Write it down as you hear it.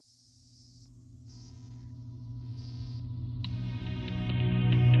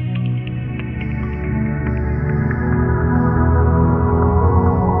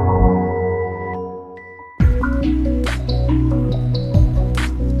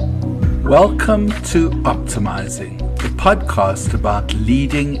Welcome to Optimizing, the podcast about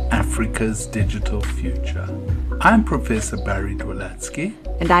leading Africa's digital future. I'm Professor Barry Dwolatsky.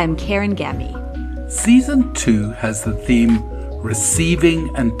 And I am Karen Gammy. Season 2 has the theme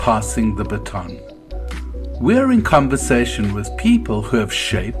Receiving and Passing the Baton. We're in conversation with people who have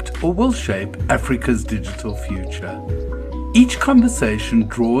shaped or will shape Africa's digital future. Each conversation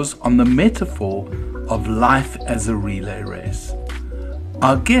draws on the metaphor of life as a relay race.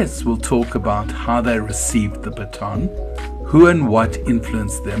 Our guests will talk about how they received the baton, who and what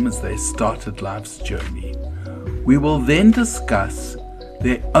influenced them as they started life's journey. We will then discuss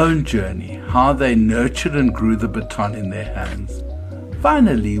their own journey, how they nurtured and grew the baton in their hands.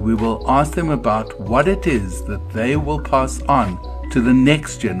 Finally, we will ask them about what it is that they will pass on to the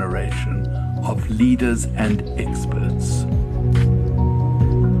next generation of leaders and experts.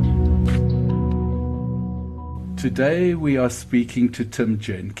 Today we are speaking to Tim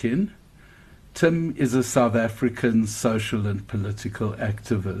Jenkin. Tim is a South African social and political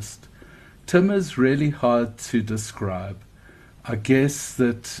activist. Tim is really hard to describe. I guess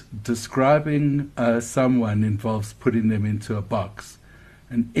that describing someone involves putting them into a box.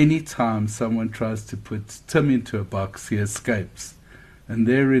 And any time someone tries to put Tim into a box, he escapes. And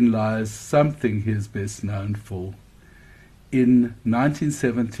therein lies something he is best known for. In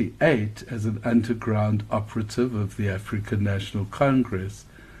 1978, as an underground operative of the African National Congress,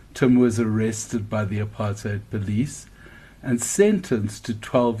 Tim was arrested by the apartheid police and sentenced to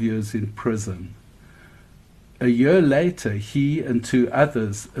 12 years in prison. A year later, he and two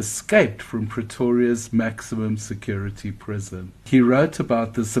others escaped from Pretoria's maximum security prison. He wrote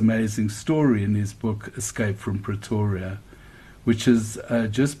about this amazing story in his book, Escape from Pretoria, which has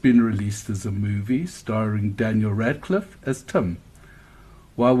just been released as a movie starring Daniel Radcliffe as Tim.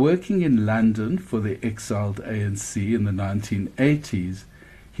 While working in London for the exiled ANC in the 1980s,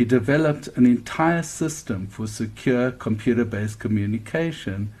 he developed an entire system for secure computer-based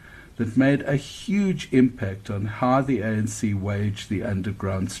communication that made a huge impact on how the ANC waged the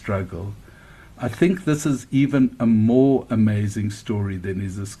underground struggle. I think this is even a more amazing story than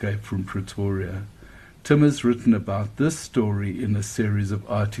his escape from Pretoria. Tim has written about this story in a series of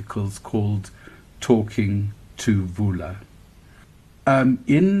articles called Talking to Vula.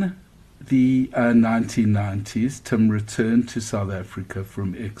 In the 1990s, Tim returned to South Africa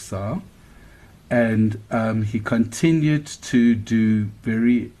from exile, and he continued to do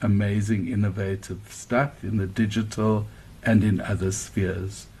very amazing, innovative stuff in the digital and in other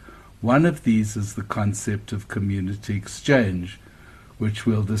spheres. One of these is the concept of community exchange, which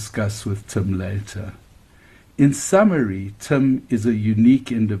we'll discuss with Tim later. In summary, Tim is a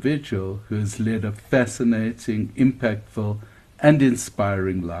unique individual who has led a fascinating, impactful, and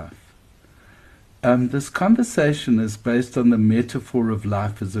inspiring life. This conversation is based on the metaphor of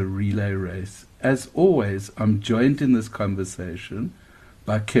life as a relay race. As always, I'm joined in this conversation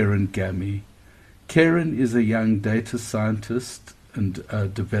by Karen Gammy. Karen is a young data scientist and a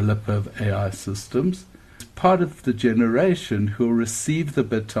developer of AI systems. She's part of the generation who will receive the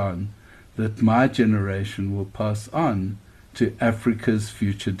baton that my generation will pass on to Africa's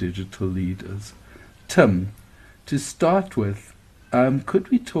future digital leaders. Tim, to start with, could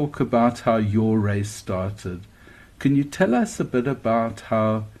we talk about how your race started? Can you tell us a bit about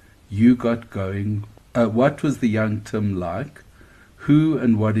how you got going? What was the young Tim like? Who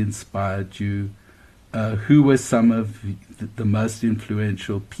and what inspired you? Who were some of the most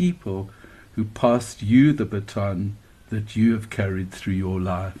influential people who passed you the baton that you have carried through your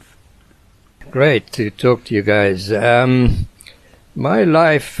life? Great to talk to you guys. My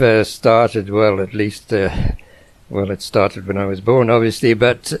life started, it started when I was born, obviously,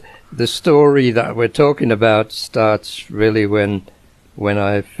 but the story that we're talking about starts really when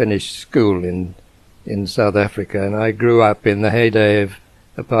I finished school in South Africa, and I grew up in the heyday of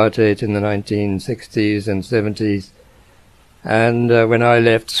apartheid in the 1960s and 70s, and when I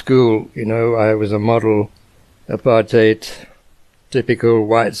left school, I was a model apartheid. Typical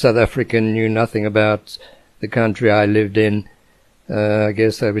white South African, knew nothing about the country I lived in. I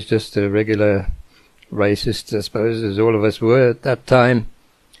guess I was just a regular racist, I suppose, as all of us were at that time.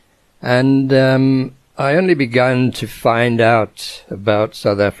 And I only began to find out about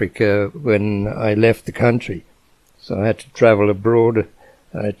South Africa when I left the country. So I had to travel abroad.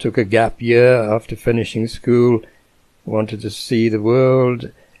 I took a gap year after finishing school, wanted to see the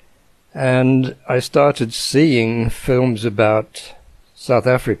world, and I started seeing films about South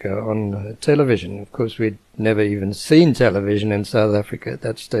Africa on television. Of course, we'd never even seen television in South Africa at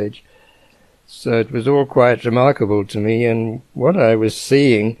that stage. So it was all quite remarkable to me, and what I was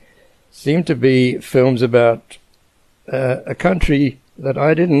seeing seemed to be films about a country that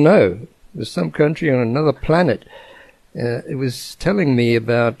I didn't know. was some country on another planet. It was telling me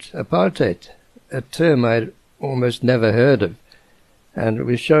about apartheid, a term I'd almost never heard of. And it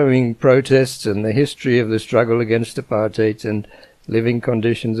was showing protests and the history of the struggle against apartheid and living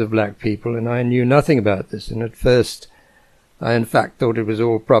conditions of black people, and I knew nothing about this. And at first, I in fact thought it was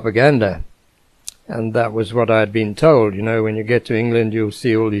all propaganda. And that was what I had been told. You know, when you get to England, you'll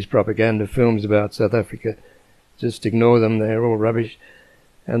see all these propaganda films about South Africa. Just ignore them, they're all rubbish.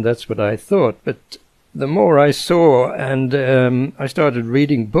 And that's what I thought. But the more I saw, and I started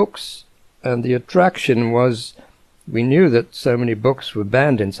reading books, and the attraction was, we knew that so many books were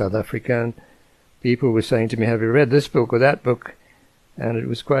banned in South Africa, and people were saying to me, have you read this book or that book? And it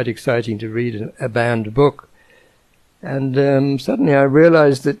was quite exciting to read a banned book. And suddenly I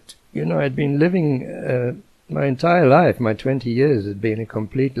realized that, you know, I'd been living my entire life, my 20 years had been a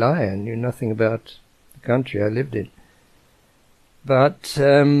complete lie. I knew nothing about the country I lived in. But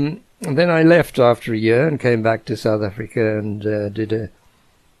then I left after a year and came back to South Africa and did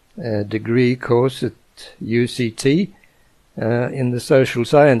a degree course at UCT in the social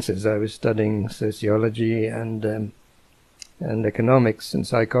sciences. I was studying sociology and economics and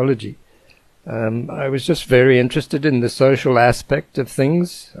psychology. I was just very interested in the social aspect of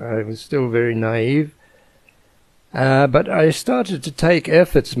things. I was still very naive. But I started to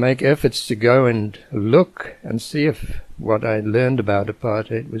make efforts to go and look and see if what I learned about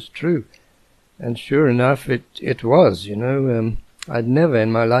apartheid was true. And sure enough, it was, you know. I'd never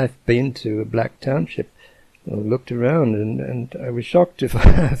in my life been to a black township. I looked around and I was shocked to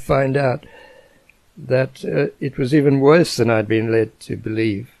find out that it was even worse than I'd been led to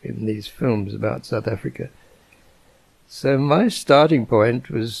believe in these films about South Africa. So my starting point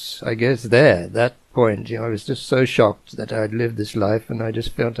was, I guess, that point. You know, I was just so shocked that I'd lived this life, and I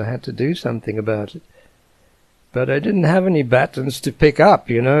just felt I had to do something about it. But I didn't have any batons to pick up,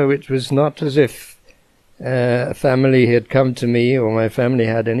 you know. It was not as if a family had come to me, or my family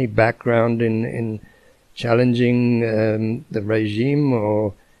had any background in challenging the regime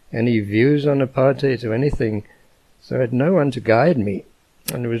or any views on apartheid or anything. So I had no one to guide me.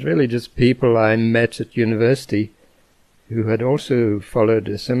 And it was really just people I met at university who had also followed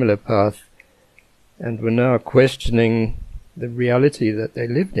a similar path and were now questioning the reality that they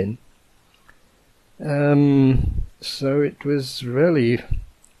lived in. So it was really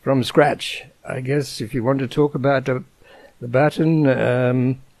from scratch. I guess if you want to talk about the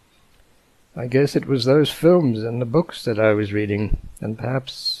baton, I guess it was those films and the books that I was reading. And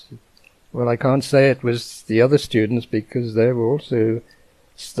perhaps, well, I can't say it was the other students because they were also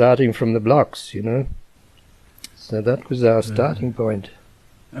starting from the blocks, you know. So that was our starting point.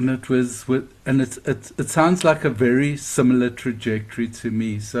 And it was it sounds like a very similar trajectory to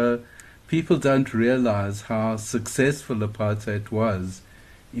me. So people don't realize how successful apartheid was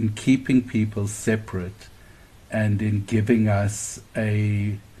in keeping people separate and in giving us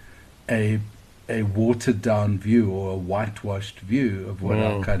a watered down view or a whitewashed view of what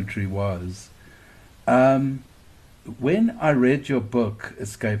our country was. When I read your book,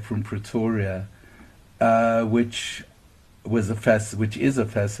 Escape from Pretoria, which is a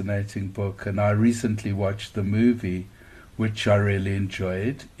fascinating book, and I recently watched the movie, which I really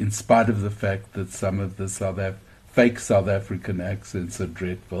enjoyed, in spite of the fact that some of the fake South African accents are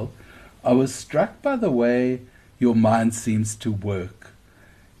dreadful. I was struck by the way your mind seems to work.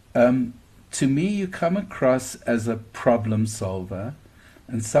 To me, you come across as a problem solver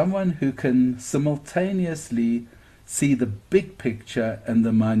and someone who can simultaneously see the big picture and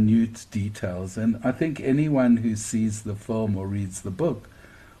the minute details. And I think anyone who sees the film or reads the book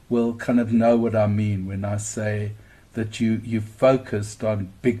will kind of know what I mean when I say that you focused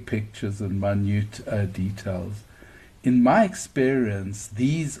on big pictures and minute details. In my experience,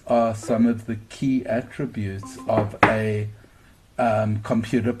 these are some of the key attributes of a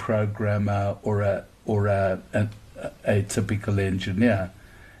computer programmer or a typical engineer.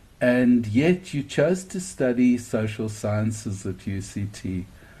 And yet you chose to study social sciences at UCT.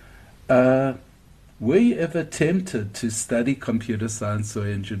 Were you ever tempted to study computer science or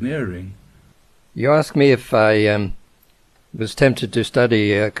engineering? You asked me if I was tempted to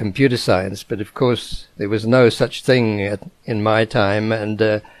study computer science, but of course there was no such thing in my time, and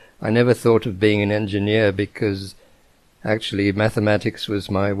I never thought of being an engineer because actually mathematics was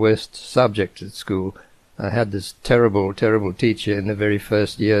my worst subject at school. I had this terrible, terrible teacher in the very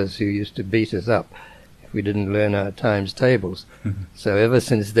first years who used to beat us up if we didn't learn our times tables. So ever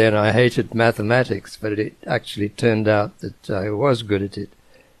since then I hated mathematics, but it actually turned out that I was good at it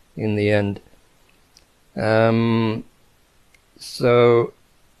in the end. So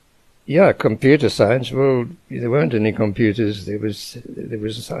Yeah, computer science. Well, there weren't any computers. There was.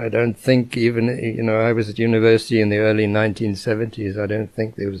 I don't think even. I was at university in the early 1970s. I don't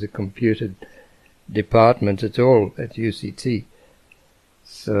think there was a computer department at all at UCT.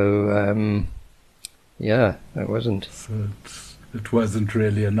 So, yeah, it wasn't. So it wasn't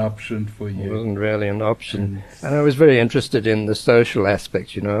really an option for you. It wasn't really an option, and I was very interested in the social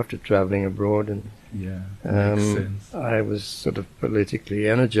aspects. After traveling abroad and. Yeah, makes sense. I was sort of politically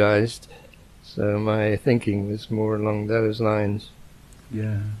energized, so my thinking was more along those lines.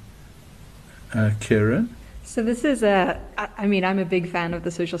 Yeah. Karen? So this is I'm a big fan of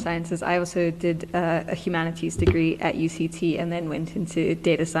the social sciences. I also did a humanities degree at UCT and then went into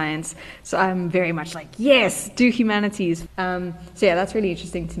data science. So I'm very much like, yes, do humanities. So yeah, that's really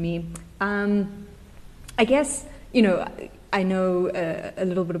interesting to me. I guess, I know a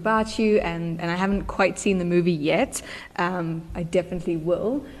little bit about you, and I haven't quite seen the movie yet. I definitely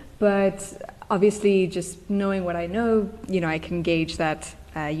will. But obviously, just knowing what I know, I can gauge that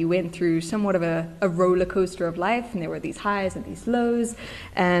you went through somewhat of a roller coaster of life, and there were these highs and these lows.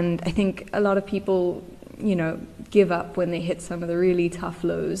 And I think a lot of people, give up when they hit some of the really tough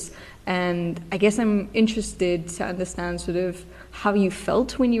lows. And I guess I'm interested to understand sort of how you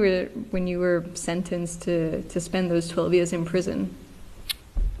felt when you were sentenced to spend those 12 years in prison.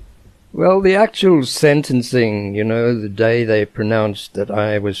 Well, the actual sentencing, the day they pronounced that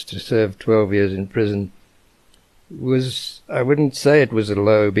I was to serve 12 years in prison was, I wouldn't say it was a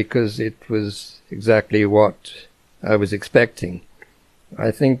low, because it was exactly what I was expecting.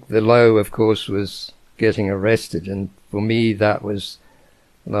 I think the low, of course, was getting arrested, and for me that was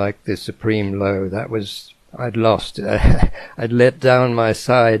like the supreme low. That was, I'd lost. I'd let down my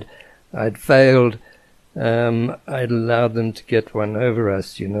side. I'd failed. I'd allowed them to get one over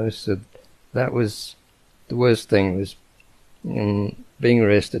us, so that was the worst thing, was being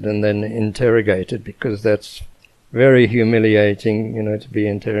arrested and then interrogated, because that's very humiliating, to be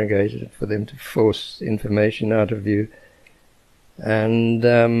interrogated, for them to force information out of you. And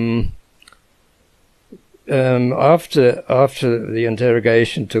after the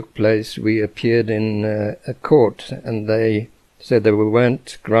interrogation took place, we appeared in a court, and they said they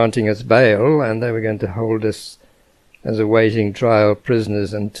weren't granting us bail, and they were going to hold us as awaiting trial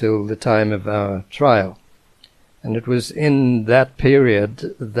prisoners until the time of our trial. And it was in that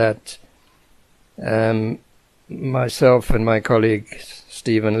period that myself and my colleague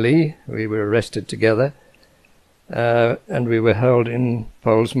Stephen Lee, we were arrested together, and we were held in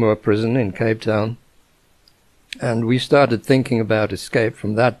Pollsmoor prison in Cape Town. And we started thinking about escape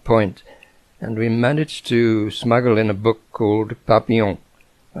from that point, and we managed to smuggle in a book called Papillon.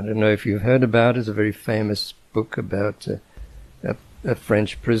 I don't know if you've heard about it. It's a very famous book about a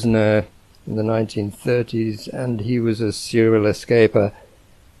French prisoner in the 1930s, and he was a serial escaper,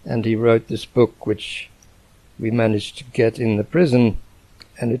 and he wrote this book which we managed to get in the prison,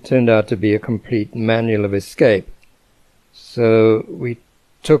 and it turned out to be a complete manual of escape. So we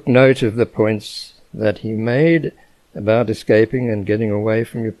took note of the points that he made about escaping and getting away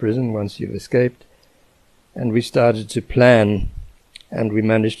from your prison once you've escaped, and we started to plan, and we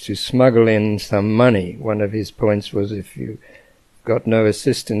managed to smuggle in some money. One of his points was, if you got no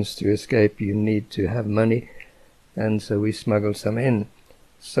assistance to escape, you need to have money, and so we smuggled some in.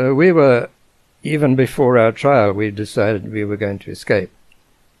 So we were, even before our trial, we decided we were going to escape.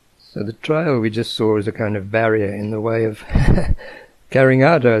 So the trial we just saw as a kind of barrier in the way of carrying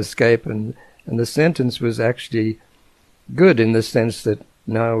out our escape, and the sentence was actually good in the sense that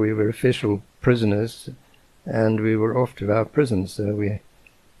now we were official prisoners and we were off to our prison, so we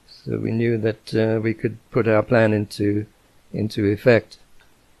knew that we could put our plan into effect.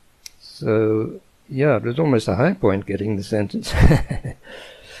 So yeah, it was almost a high point getting the sentence.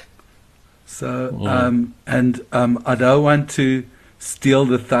 So I don't want to steal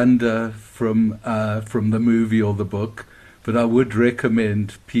the thunder from the movie or the book, but I would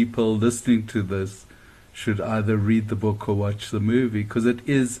recommend people listening to this should either read the book or watch the movie, because it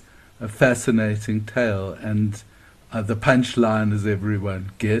is a fascinating tale, and the punchline, as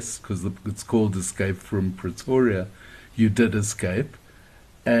everyone guessed, because it's called Escape from Pretoria. You did escape,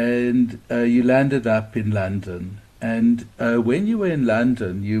 and you landed up in London. And when you were in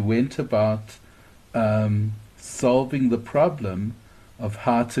London, you went about solving the problem of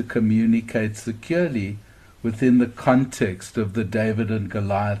how to communicate securely within the context of the David and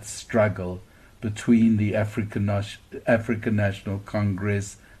Goliath struggle between the African National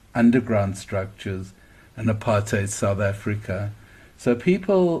Congress underground structures and apartheid South Africa. So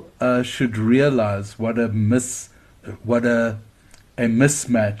people should realize what a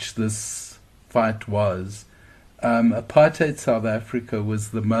mismatch this fight was. apartheid South Africa was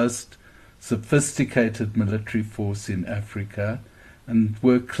the most sophisticated military force in Africa and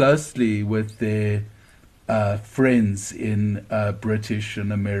worked closely with their friends in British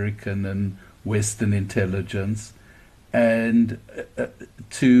and American and Western intelligence. And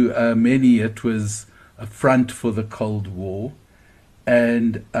to many, it was a front for the Cold War.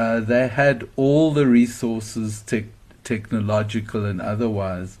 And they had all the resources, technological and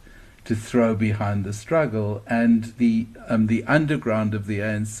otherwise, to throw behind the struggle. And the underground of the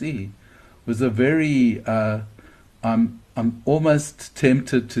ANC was a very, I'm almost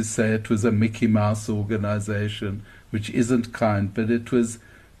tempted to say it was a Mickey Mouse organization, which isn't kind, but it was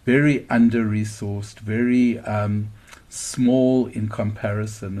very under-resourced, very small in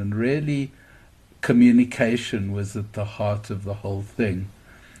comparison, and really communication was at the heart of the whole thing.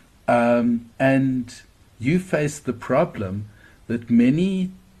 And you face the problem that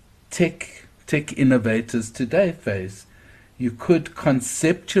many tech innovators today face. You could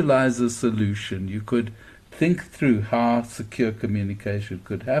conceptualize a solution, you could think through how secure communication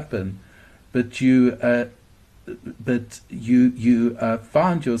could happen, but you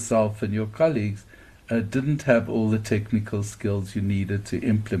found yourself and your colleagues didn't have all the technical skills you needed to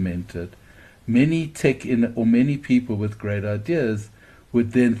implement it. Many many people with great ideas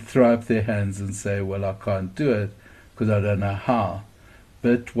would then throw up their hands and say, well, I can't do it because I don't know how.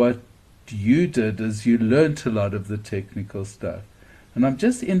 But what you did is you learned a lot of the technical stuff. And I'm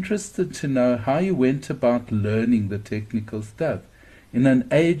just interested to know how you went about learning the technical stuff in an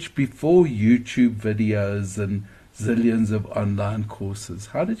age before YouTube videos and zillions of online courses.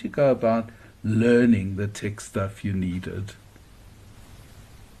 How did you go about learning the tech stuff you needed?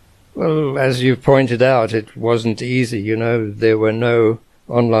 Well, as you pointed out, it wasn't easy. You know, there were no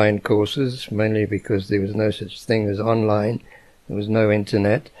online courses, mainly because there was no such thing as online. There was no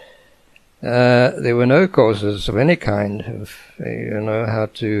internet. There were no courses of any kind of, how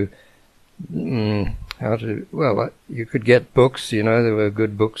to, well, you could get books, there were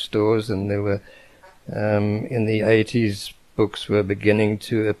good bookstores, and there were, in the 80s, books were beginning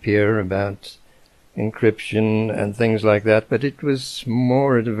to appear about encryption and things like that, but it was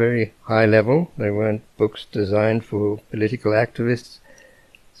more at a very high level. They weren't books designed for political activists.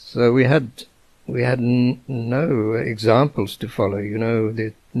 So we had no examples to follow.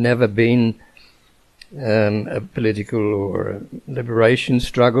 There'd never been a political or a liberation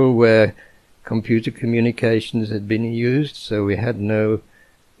struggle where computer communications had been used, so we had no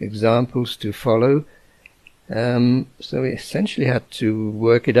examples to follow. So we essentially had to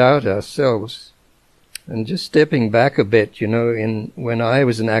work it out ourselves. And just stepping back a bit, when I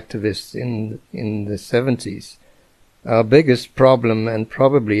was an activist in the 70s, our biggest problem, and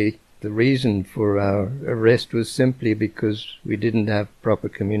probably the reason for our arrest, was simply because we didn't have proper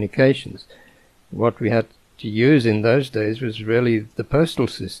communications. What we had to use in those days was really the postal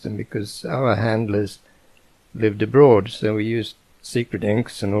system, because our handlers lived abroad, so we used secret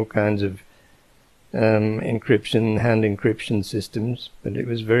inks and all kinds of hand encryption systems, but it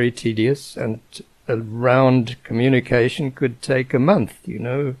was very tedious, and a round communication could take a month,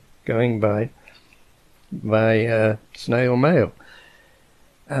 going by snail mail.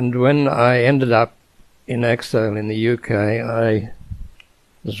 And when I ended up in exile in the UK, I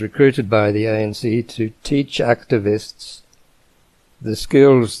was recruited by the ANC to teach activists the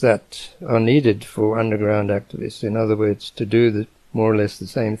skills that are needed for underground activists. In other words, to do more or less the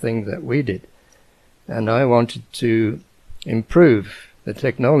same thing that we did. And I wanted to improve the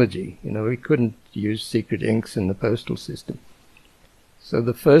technology. We couldn't use secret inks in the postal system. So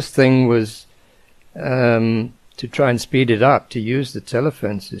the first thing was to try and speed it up, to use the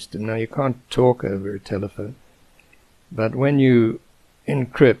telephone system. Now, you can't talk over a telephone, but when you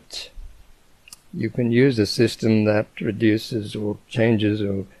encrypt, you can use a system that reduces or changes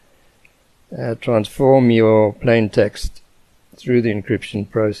or transform your plain text through the encryption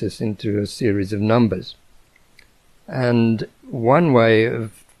process into a series of numbers. And one way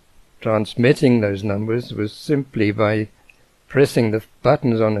of transmitting those numbers was simply by pressing the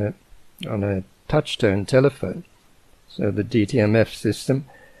buttons on a touch-tone telephone, so the DTMF system,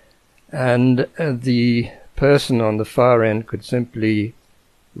 and the person on the far end could simply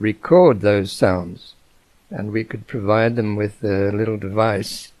record those sounds, and we could provide them with a little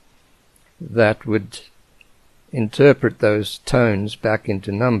device that would interpret those tones back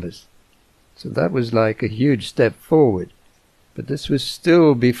into numbers. So that was like a huge step forward. But this was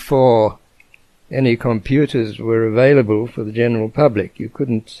still before any computers were available for the general public. You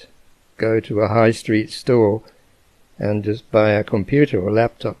couldn't go to a high street store and just buy a computer or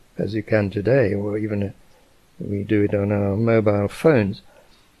laptop as you can today, or even we do it on our mobile phones.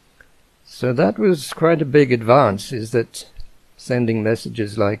 So that was quite a big advance, is that sending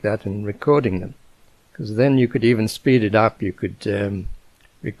messages like that and recording them. Because then you could even speed it up. You could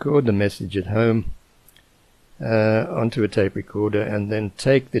record the message at home onto a tape recorder and then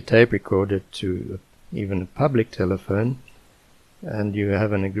take the tape recorder to even a public telephone, and you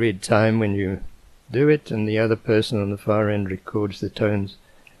have an agreed time when you do it, and the other person on the far end records the tones,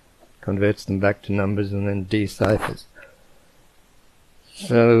 converts them back to numbers, and then deciphers.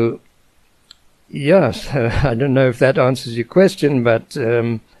 So, yes, I don't know if that answers your question, but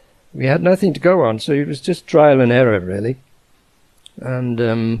we had nothing to go on, so it was just trial and error, really.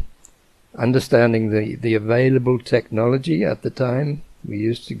 And understanding the available technology at the time. We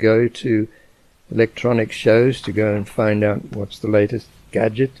used to go to electronic shows to go and find out what's the latest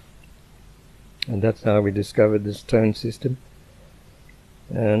gadget. And that's how we discovered this tone system.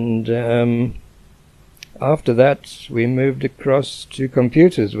 And after that, we moved across to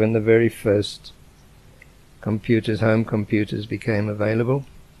computers when the very first computers, home computers, became available.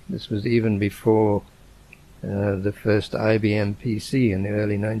 This was even before the first IBM PC in the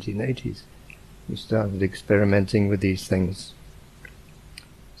early 1980s. We started experimenting with these things.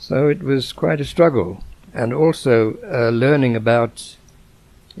 So it was quite a struggle. And also learning about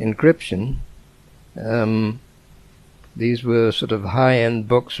encryption. These were sort of high-end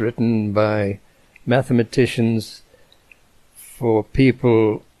books written by mathematicians for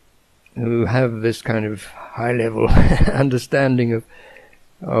people who have this kind of high-level understanding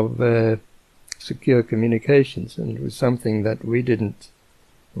of secure communications, and it was something that we didn't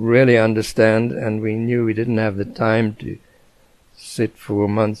really understand, and we knew we didn't have the time to sit for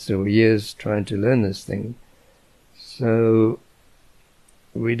months or years trying to learn this thing. So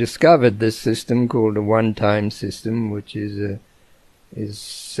we discovered this system called a one-time system, which is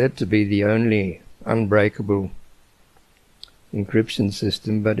said to be the only unbreakable encryption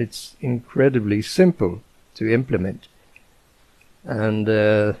system, but it's incredibly simple to implement. And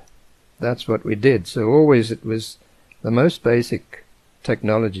that's what we did. So always it was the most basic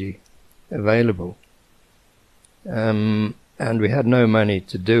technology available. And we had no money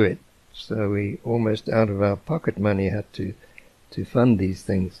to do it. So we almost out of our pocket money had to fund these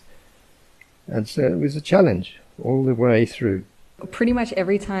things. And so it was a challenge all the way through. Pretty much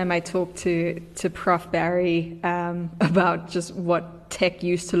every time I talk to Prof. Barry about just what tech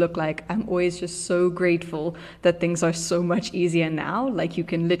used to look like, I'm always just so grateful that things are so much easier now. Like you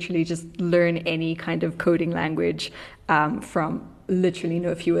can literally just learn any kind of coding language from literally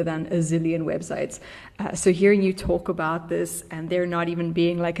no fewer than a zillion websites. So hearing you talk about this, and there not even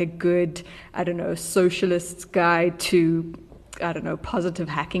being like a good, I don't know, socialist's guide to, I don't know, positive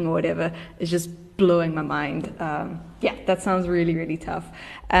hacking or whatever, is just blowing my mind. Yeah, that sounds really, really tough.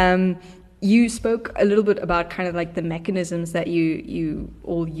 You spoke a little bit about kind of like the mechanisms that you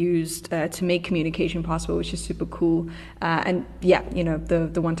all used to make communication possible, which is super cool. And yeah, you know,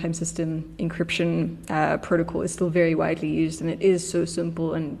 the one-time system encryption protocol is still very widely used, and it is so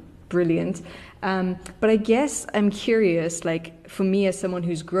simple and brilliant. But I guess I'm curious, like for me as someone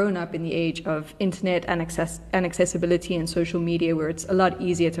who's grown up in the age of internet and accessibility and social media, where it's a lot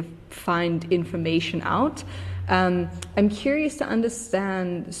easier to find information out, I'm curious to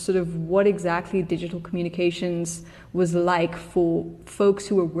understand sort of what exactly digital communications was like for folks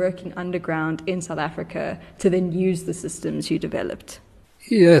who were working underground in South Africa to then use the systems you developed.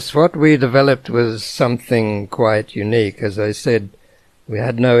 Yes, what we developed was something quite unique. As I said, we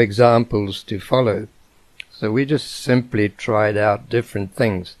had no examples to follow, so we just simply tried out different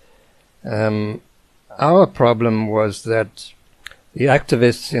things. Our problem was that the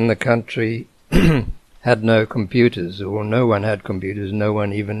activists in the country had no computers, or no one had computers, no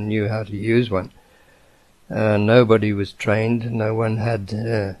one even knew how to use one. Nobody was trained, no one had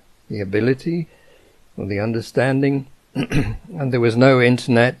the ability or the understanding, and there was no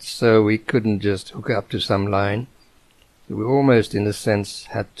internet, so we couldn't just hook up to some line. We almost, in a sense,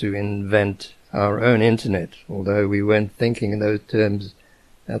 had to invent our own internet, although we weren't thinking in those terms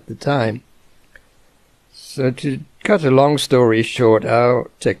at the time. So to cut a long story short, our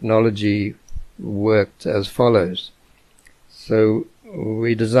technology worked as follows. So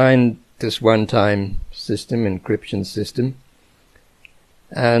we designed this one-time system, encryption system,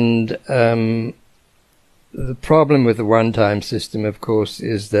 and the problem with the one-time system, of course,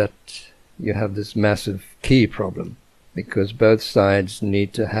 is that you have this massive key problem, because both sides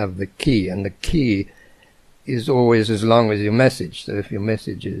need to have the key, and the key is always as long as your message. So if your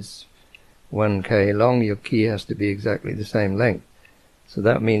message is 1K long, your key has to be exactly the same length. So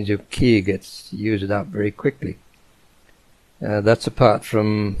that means your key gets used up very quickly. That's apart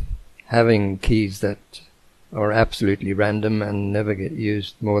from having keys that are absolutely random and never get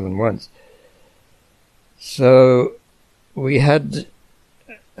used more than once. So we had,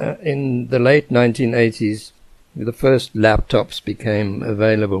 in the late 1980s, the first laptops became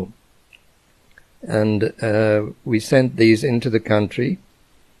available. And we sent these into the country,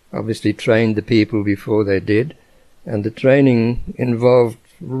 obviously trained the people before they did, and the training involved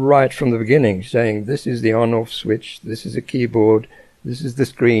right from the beginning, saying this is the on-off switch, this is a keyboard, this is the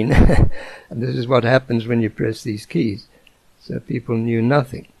screen, and this is what happens when you press these keys. So people knew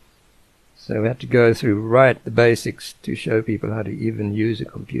nothing. So we had to go through right the basics to show people how to even use a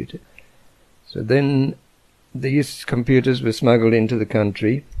computer. So then these computers were smuggled into the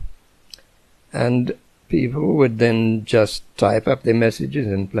country, and people would then just type up their messages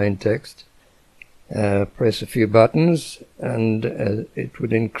in plain text, press a few buttons, and it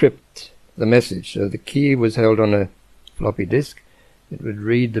would encrypt the message. So the key was held on a floppy disk. It would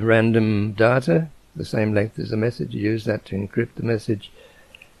read the random data, the same length as the message, use that to encrypt the message,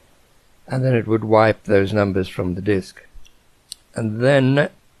 and then it would wipe those numbers from the disk. And then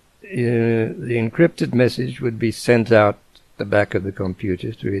the encrypted message would be sent out the back of the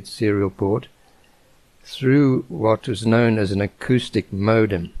computer through its serial port, through what was known as an acoustic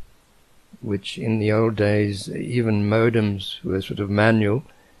modem, which in the old days, even modems were sort of manual.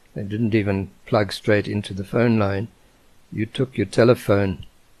 They didn't even plug straight into the phone line. You took your telephone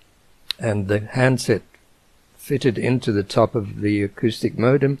and the handset fitted into the top of the acoustic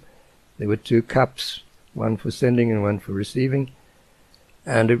modem. There were two cups, one for sending and one for receiving,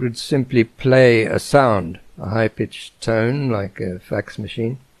 and it would simply play a sound, a high-pitched tone like a fax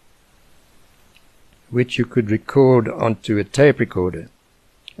machine, which you could record onto a tape recorder.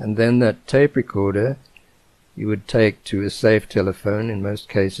 And then that tape recorder you would take to a safe telephone. In most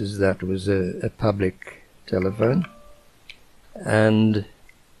cases that was a public telephone. And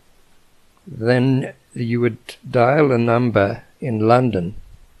then you would dial a number in London,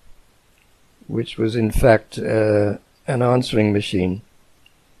 which was in fact an answering machine.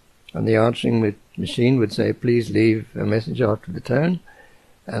 And the answering machine would say, please leave a message after the tone.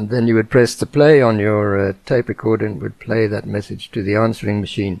 And then you would press the play on your tape recorder and it would play that message to the answering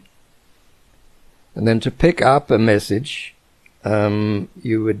machine. And then to pick up a message,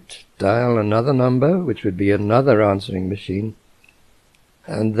 you would dial another number, which would be another answering machine.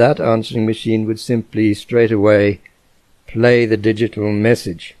 And that answering machine would simply straight away play the digital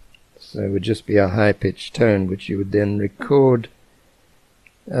message. So it would just be a high-pitched tone, which you would then record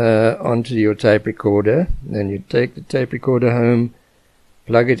onto your tape recorder. Then you'd take the tape recorder home,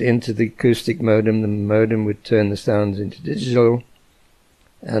 plug it into the acoustic modem. The modem would turn the sounds into digital,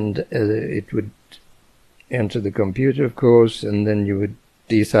 and it would enter the computer, of course, and then you would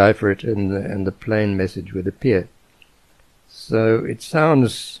decipher it, and the plain message would appear. So it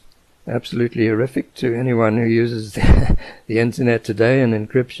sounds absolutely horrific to anyone who uses the internet today and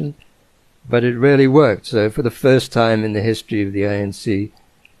encryption, but it really worked. So for the first time in the history of the ANC,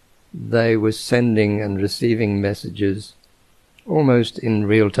 they were sending and receiving messages almost in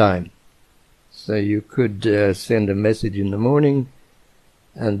real time. So you could send a message in the morning,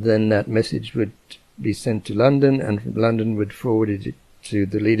 and then that message would be sent to London, and from London would forward it to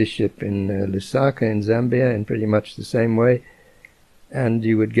the leadership in Lusaka in Zambia in pretty much the same way, and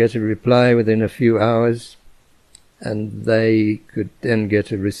you would get a reply within a few hours, and they could then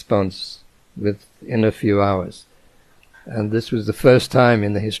get a response within a few hours. And this was the first time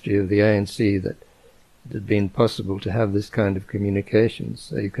in the history of the ANC that it had been possible to have this kind of communication.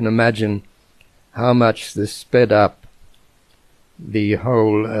 So you can imagine how much this sped up the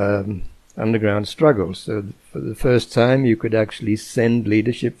whole underground struggle. So for the first time you could actually send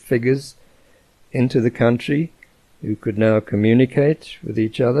leadership figures into the country who could now communicate with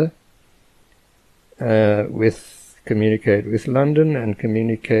each other, communicate with London and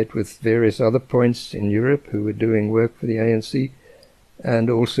communicate with various other points in Europe who were doing work for the ANC, and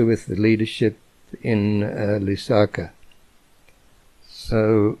also with the leadership in Lusaka.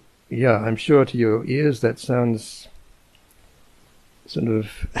 So, yeah, I'm sure to your ears that sounds sort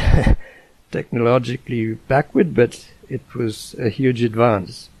of technologically backward, but it was a huge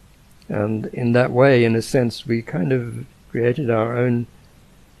advance. And in that way, in a sense, we kind of created our own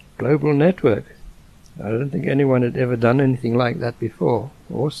global network. I don't think anyone had ever done anything like that before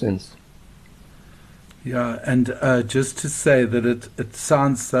or since. Yeah, and just to say that it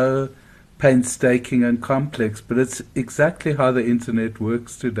sounds so painstaking and complex, but it's exactly how the internet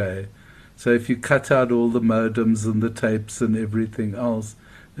works today. So if you cut out all the modems and the tapes and everything else,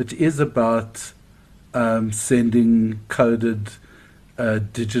 it is about sending coded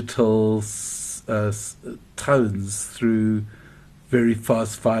digital tones through very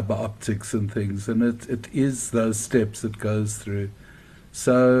fast fiber optics and things, and it is those steps it goes through.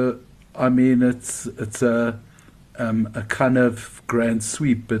 So, I mean, it's a kind of grand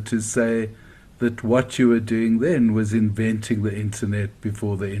sweep, but to say that what you were doing then was inventing the internet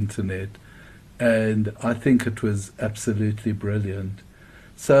before the internet, and I think it was absolutely brilliant.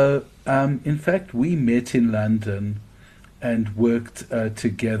 So, in fact, we met in London and worked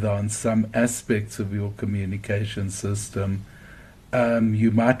together on some aspects of your communication system.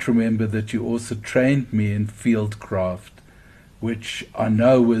 You might remember that you also trained me in fieldcraft, which I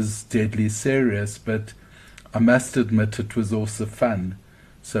know was deadly serious, but I must admit it was also fun.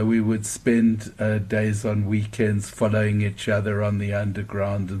 So we would spend days on weekends following each other on the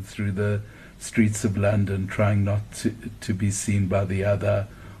underground and through the streets of London, trying not to be seen by the other,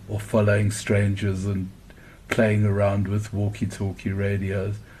 or following strangers and playing around with walkie-talkie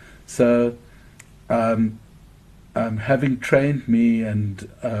radios. So having trained me, and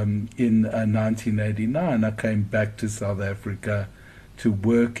in 1989 I came back to South Africa to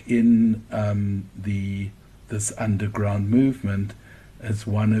work in this underground movement as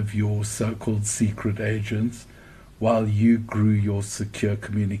one of your so-called secret agents, while you grew your secure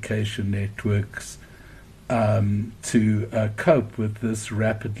communication networks to cope with this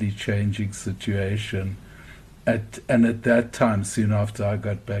rapidly changing situation. And at that time, soon after I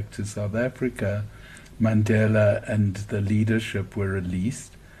got back to South Africa, Mandela and the leadership were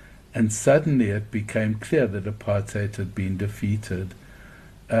released, and suddenly it became clear that apartheid had been defeated.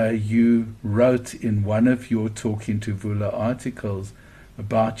 You wrote in one of your Talking to Vula articles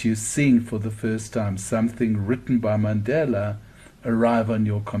about you seeing for the first time something written by Mandela arrive on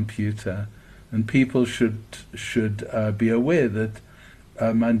your computer, and people should be aware that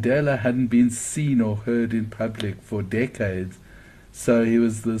Mandela hadn't been seen or heard in public for decades. So he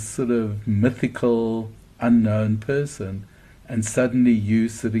was this sort of mythical, unknown person, and suddenly you,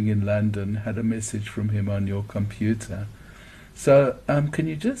 sitting in London, had a message from him on your computer. So can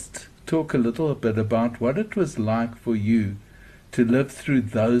you just talk a little bit about what it was like for you to live through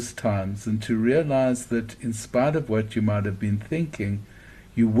those times, and to realize that in spite of what you might have been thinking,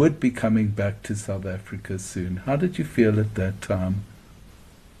 you would be coming back to South Africa soon? How did you feel at that time?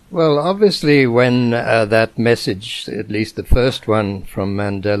 Well, obviously when that message, at least the first one from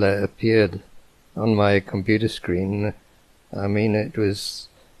Mandela, appeared on my computer screen, I mean, it was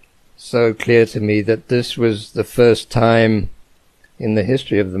so clear to me that this was the first time in the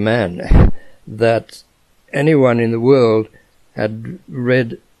history of the man that anyone in the world had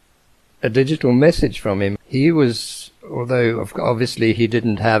read a digital message from him. He was, although obviously he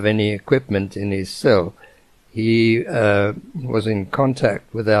didn't have any equipment in his cell, he was in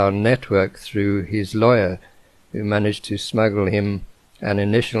contact with our network through his lawyer, who managed to smuggle him an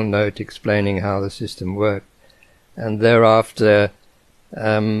initial note explaining how the system worked. And thereafter,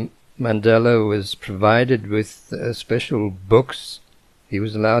 Mandela was provided with special books. He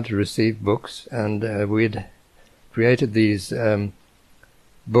was allowed to receive books, and we'd created these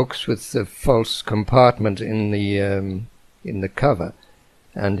books with a false compartment in the cover.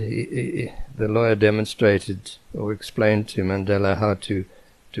 And the lawyer demonstrated or explained to Mandela how to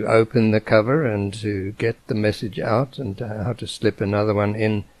open the cover and to get the message out, and how to slip another one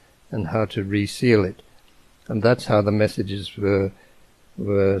in, and how to reseal it. And that's how the messages were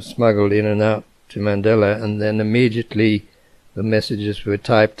smuggled in and out to Mandela, and then immediately the messages were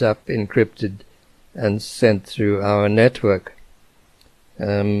typed up, encrypted, and sent through our network.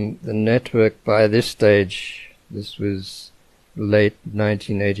 The network by this stage, this was late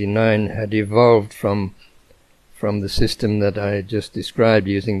 1989, had evolved from the system that I just described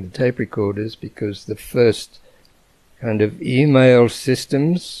using the tape recorders, because the first kind of email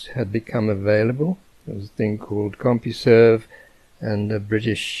systems had become available. There was a thing called CompuServe, and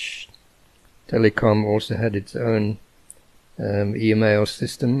British Telecom also had its own email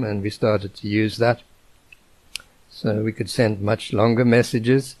system, and we started to use that. So we could send much longer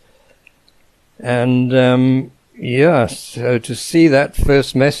messages. And yeah, so to see that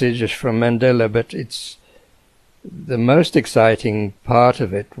first message from Mandela, but it's the most exciting part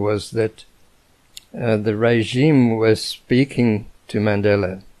of it was that the regime was speaking to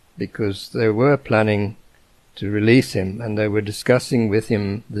Mandela, because they were planning to release him, and they were discussing with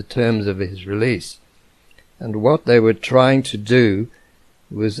him the terms of his release. And what they were trying to do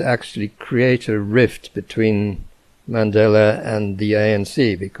was actually create a rift between Mandela and the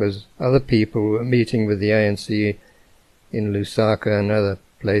ANC, because other people were meeting with the ANC in Lusaka and other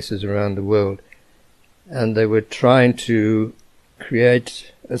places around the world, and they were trying to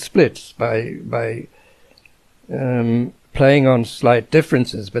create a split by playing on slight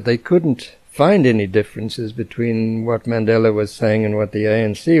differences, but they couldn't find any differences between what Mandela was saying and what the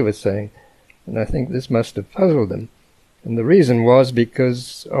ANC was saying. And I think this must have puzzled them. And the reason was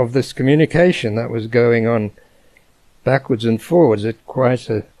because of this communication that was going on backwards and forwards at quite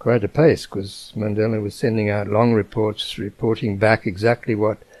a pace, because Mandela was sending out long reports, reporting back exactly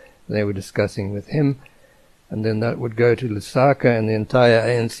what they were discussing with him, and then that would go to Lusaka, and the entire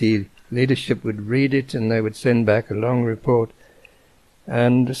ANC leadership would read it, and they would send back a long report.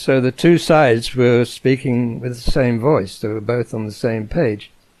 And so the two sides were speaking with the same voice. They were both on the same page,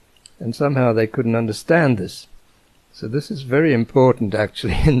 and somehow they couldn't understand this. So this is very important,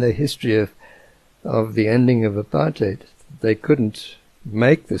 actually, in the history of the ending of apartheid. They couldn't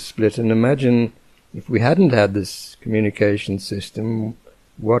make this split, and imagine if we hadn't had this communication system,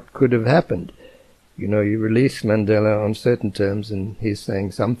 what could have happened? You know, you release Mandela on certain terms and he's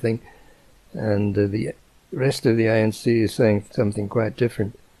saying something, and the rest of the ANC is saying something quite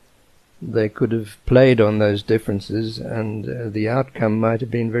different. They could have played on those differences, and the outcome might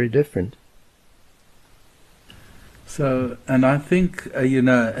have been very different. So, and I think, you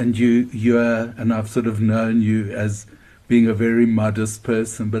know, and and I've sort of known you as being a very modest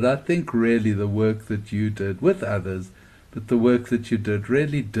person, but I think really the work that you did with others, but the work that you did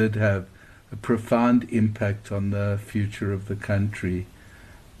really did have a profound impact on the future of the country.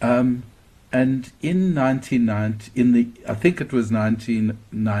 And in 1990, I think it was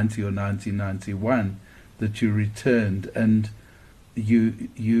 1990 or 1991 that you returned, and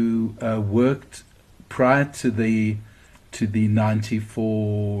you worked prior to the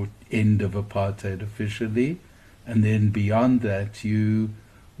 94 end of apartheid officially, and then beyond that you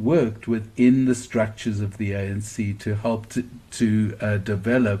worked within the structures of the ANC to help to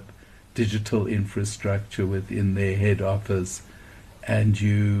develop digital infrastructure within their head office. And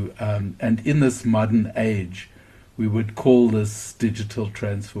you and in this modern age we would call this digital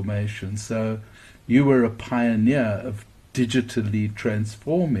transformation. So you were a pioneer of digitally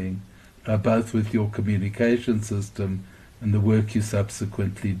transforming, both with your communication system and the work you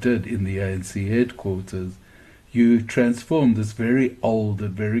subsequently did in the ANC headquarters. You transformed this very old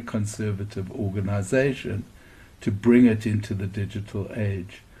and very conservative organization to bring it into the digital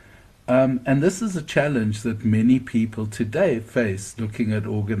age. And this is a challenge that many people today face, looking at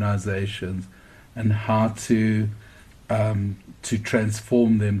organizations and how to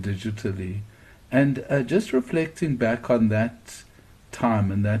transform them digitally. And just reflecting back on that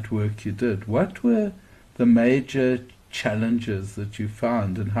time and that work you did, what were the major challenges that you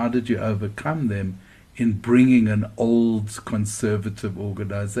found, and how did you overcome them in bringing an old conservative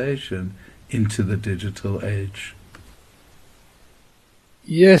organization into the digital age?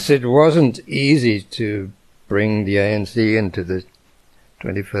 Yes, it wasn't easy to bring the ANC into the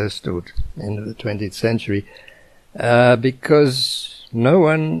 21st or end of the 20th century because no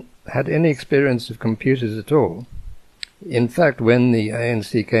one had any experience of computers at all. In fact, when the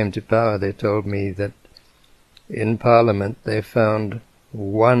ANC came to power, they told me that in Parliament they found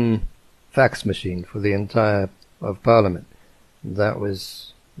one fax machine for the entire of Parliament. That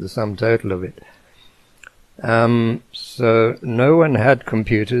was the sum total of it. So no one had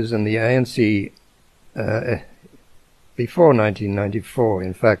computers, and the ANC, before 1994,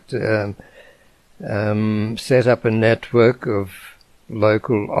 in fact, set up a network of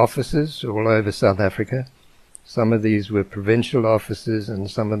local offices all over South Africa. Some of these were provincial offices,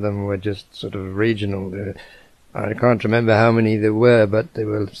 and some of them were just sort of regional. I can't remember how many there were, but there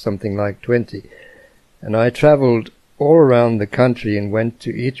were something like 20. And I travelled all around the country and went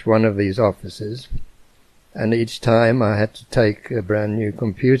to each one of these offices. And each time I had to take a brand new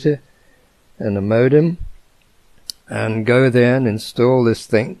computer and a modem and go there and install this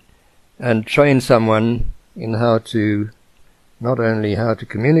thing and train someone in how to, not only how to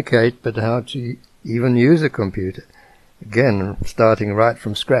communicate, but how to even use a computer. Again, starting right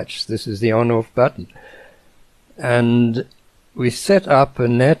from scratch. This is the on-off button. And we set up a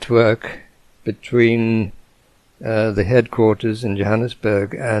network between the headquarters in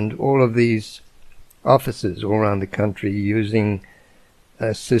Johannesburg and all of these offices all around the country, using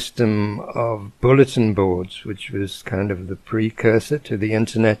a system of bulletin boards, which was kind of the precursor to the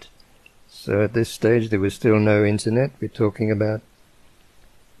internet. So at this stage there was still no internet. We're talking about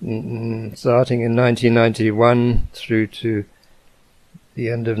starting in 1991 through to the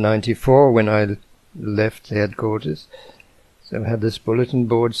end of 94 when I left the headquarters. So I had this bulletin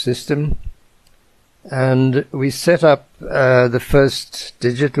board system, and we set up the first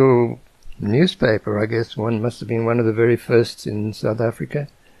digital newspaper. I guess one must have been one of the very first in South Africa.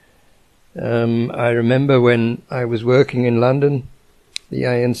 I remember when I was working in London, the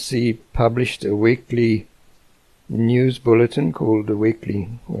ANC published a weekly news bulletin called it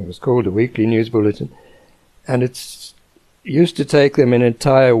was called a weekly news bulletin, and it used to take them an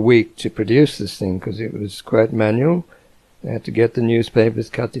entire week to produce this thing because it was quite manual. They had to get the newspapers,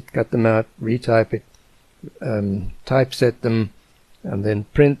 cut them out, retype it, typeset them, and then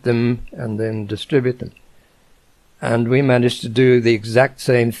print them, and then distribute them. And we managed to do the exact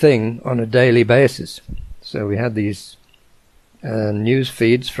same thing on a daily basis. So we had these news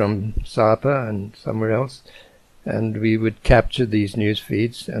feeds from SAPA and somewhere else, and we would capture these news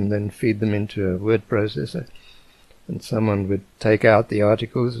feeds and then feed them into a word processor, and someone would take out the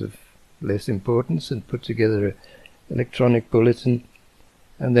articles of less importance and put together an electronic bulletin,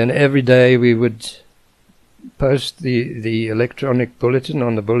 and then every day we would post the electronic bulletin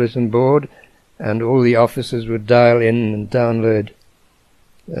on the bulletin board, and all the officers would dial in and download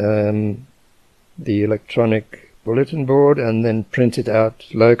the electronic bulletin board and then print it out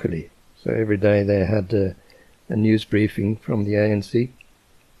locally. So every day they had a news briefing from the ANC.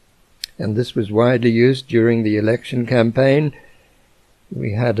 And this was widely used during the election campaign.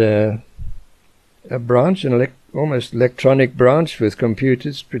 We had a branch, almost electronic branch with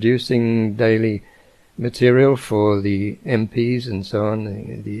computers producing daily material for the MPs and so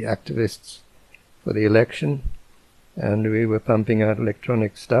on, the activists for the election. And we were pumping out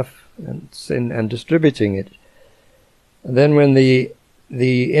electronic stuff and distributing it. And then when the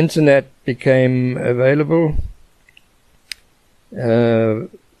internet became available,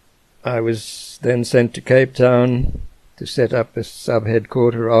 I was then sent to Cape Town to set up a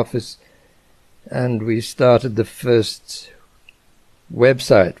sub-headquarter office, and we started the first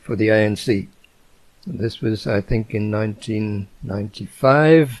website for the ANC. This was, I think, in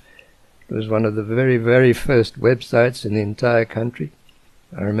 1995. It was one of the very, very first websites in the entire country.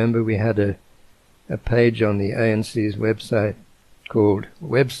 I remember we had a page on the ANC's website called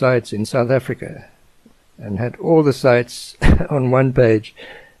Websites in South Africa, and had all the sites on one page,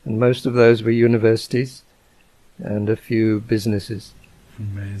 and most of those were universities and a few businesses.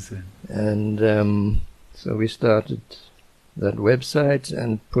 Amazing. And so we started that website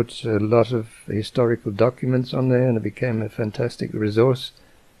and put a lot of historical documents on there, and it became a fantastic resource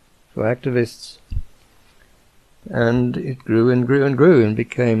for activists. And it grew and grew and grew and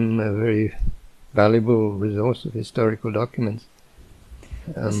became a very valuable resource of historical documents.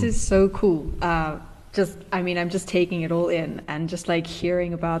 This is so cool. I'm just taking it all in, and just like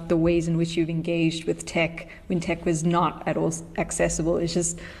hearing about the ways in which you've engaged with tech when tech was not at all accessible. It's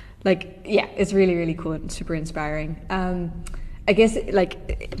just like, yeah, it's really, really cool and super inspiring. I guess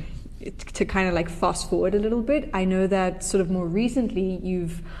to kind of like fast forward a little bit, I know that sort of more recently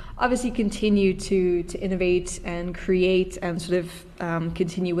you've obviously continued to innovate and create and sort of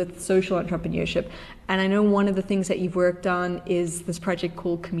continue with social entrepreneurship. And I know one of the things that you've worked on is this project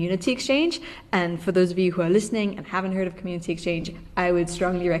called Community Exchange. And for those of you who are listening and haven't heard of Community Exchange, I would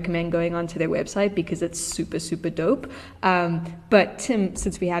strongly recommend going onto their website because it's super, super dope. But Tim,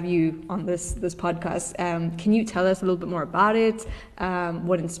 since we have you on this podcast, can you tell us a little bit more about it?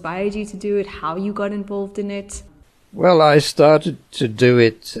 What inspired you to do it? How you got involved in it? Well, I started to do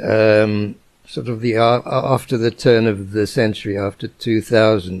it sort of after the turn of the century, after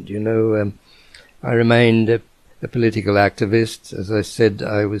 2000. I remained a political activist. As I said,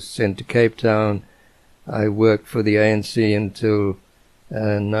 I was sent to Cape Town. I worked for the ANC until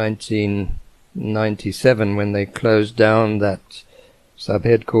 1997, when they closed down that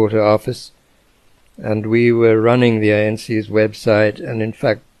sub-headquarter office. And we were running the ANC's website, and in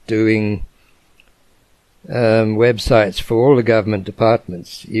fact doing websites for all the government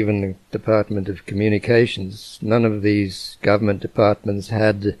departments, even the Department of Communications. None of these government departments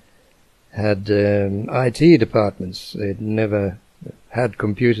had IT departments. They'd never had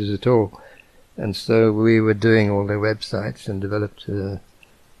computers at all. And so we were doing all their websites and developed a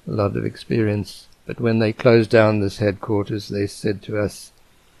lot of experience. But when they closed down this headquarters, they said to us,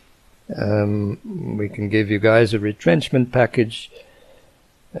 we can give you guys a retrenchment package.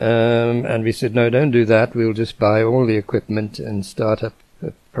 And we said, no, don't do that. We'll just buy all the equipment and start up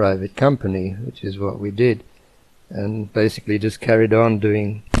a private company, which is what we did. And basically just carried on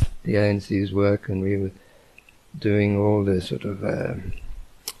doing the ANC's work, and we were doing all the sort of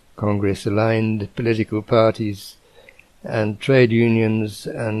Congress-aligned political parties and trade unions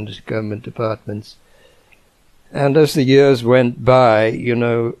and government departments. And as the years went by,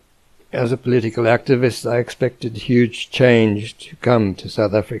 as a political activist, I expected huge change to come to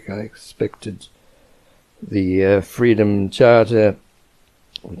South Africa. I expected the Freedom Charter,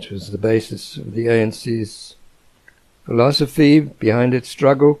 which was the basis of the ANC's philosophy behind its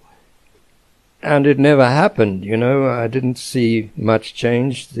struggle, And it never happened, you know. I didn't see much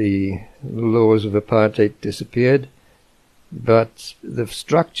change. The laws of apartheid disappeared, but the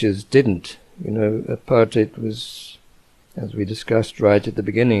structures didn't. You know, apartheid was, as we discussed right at the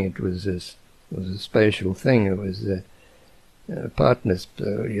beginning, it was a spatial thing. It was partners.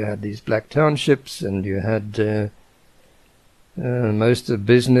 You had these black townships, and you had most of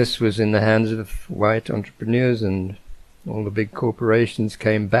business was in the hands of white entrepreneurs, and all the big corporations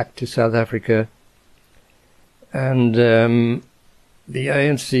came back to South Africa, and the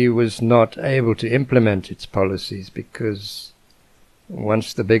ANC was not able to implement its policies because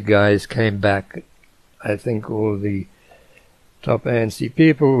once the big guys came back, I think all the top ANC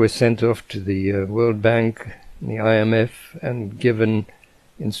people were sent off to the World Bank, the IMF, and given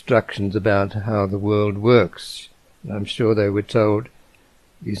instructions about how the world works. And I'm sure they were told,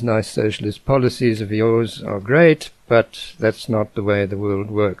 these nice socialist policies of yours are great, but that's not the way the world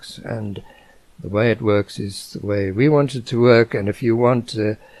works. And the way it works is the way we want it to work. And if you want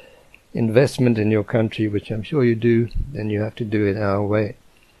investment in your country, which I'm sure you do, then you have to do it our way.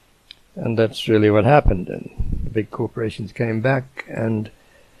 And that's really what happened. And the big corporations came back, and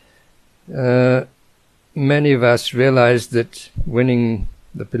many of us realized that winning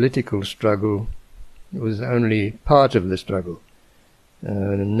the political struggle was only part of the struggle.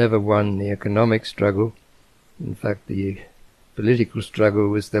 Never won the economic struggle. In fact, the political struggle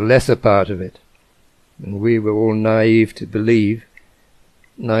was the lesser part of it. And we were all naively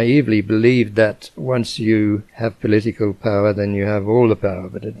believed that once you have political power, then you have all the power,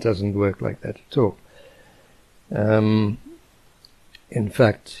 but it doesn't work like that at all. In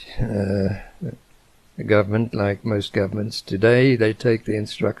fact, the government, like most governments today, they take the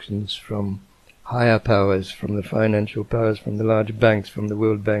instructions from higher powers, from the financial powers, from the large banks, from the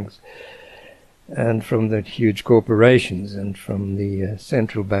world banks, and from the huge corporations, and from the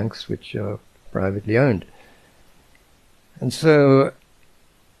central banks, which are privately owned. And so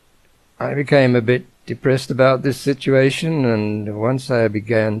I became a bit depressed about this situation, and once I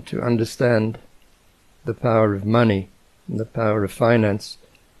began to understand the power of money and the power of finance,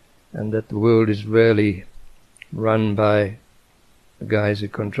 and that the world is really run by the guys who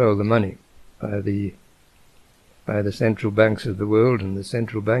control the money, by the central banks of the world and the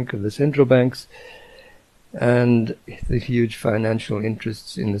central bank of the central banks, and the huge financial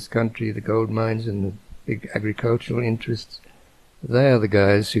interests in this country, the gold mines and the big agricultural interests. They are the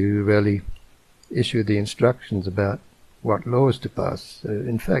guys who really issue the instructions about what laws to pass. So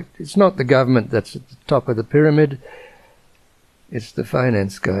in fact, it's not the government that's at the top of the pyramid, it's the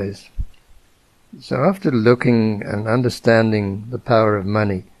finance guys. So after looking and understanding the power of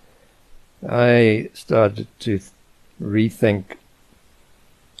money, I started to rethink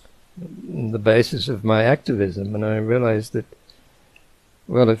the basis of my activism, and I realized that,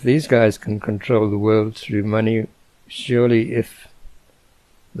 well, if these guys can control the world through money, surely if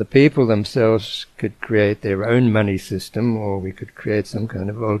the people themselves could create their own money system, or we could create some kind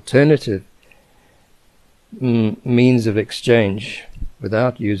of alternative means of exchange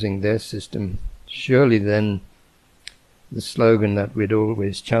without using their system, surely then the slogan that we'd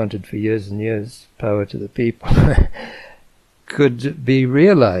always chanted for years and years, power to the people, could be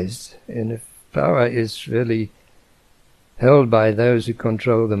realized. And if power is really held by those who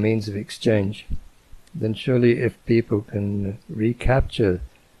control the means of exchange, then surely if people can recapture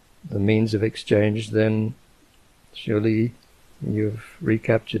the means of exchange, then surely you've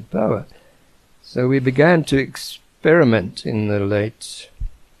recaptured power. So we began to experiment in the late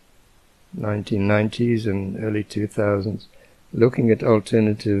 1990s and early 2000s, looking at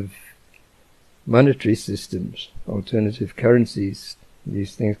alternative monetary systems, alternative currencies.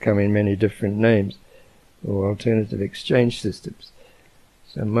 These things come in many different names, or alternative exchange systems.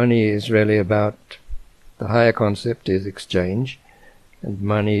 So money is really about, the higher concept is exchange, and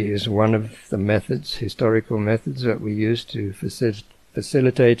money is one of the methods, historical methods that we use to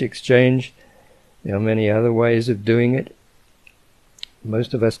facilitate exchange. There are many other ways of doing it.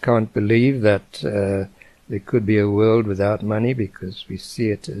 Most of us can't believe that there could be a world without money, because we see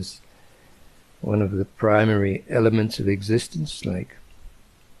it as one of the primary elements of existence, like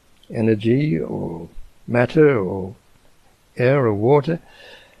energy or matter or air or water.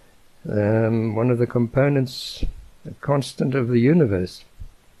 One of the components, a constant of the universe.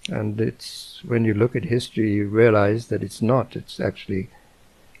 And it's, when you look at history, you realize that it's not. It's actually,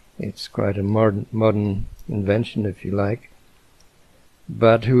 it's quite a modern invention, if you like.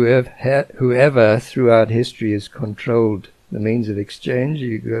 But whoever throughout history has controlled the means of exchange,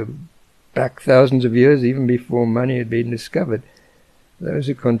 you go back thousands of years, even before money had been discovered, those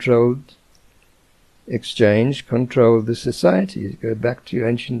who controlled exchange controlled the society. Go back to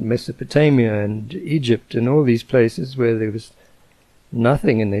ancient Mesopotamia and Egypt and all these places where there was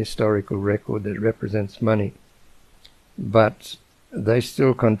nothing in the historical record that represents money. But they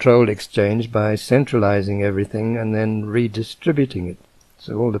still controlled exchange by centralizing everything and then redistributing it.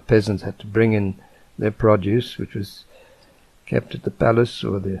 So all the peasants had to bring in their produce, which was kept at the palace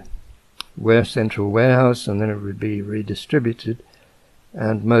or the central warehouse, and then it would be redistributed,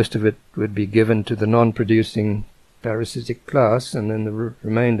 and most of it would be given to the non-producing parasitic class, and then the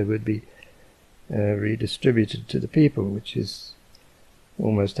remainder would be redistributed to the people, which is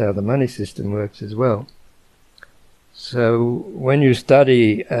almost how the money system works as well. So when you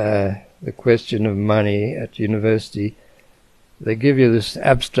study the question of money at university, they give you this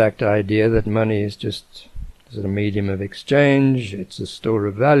abstract idea that money is just a medium of exchange, it's a store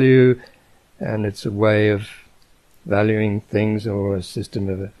of value, and it's a way of valuing things or a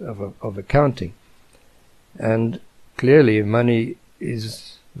system of accounting. And clearly money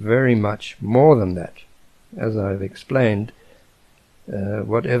is very much more than that. As I've explained,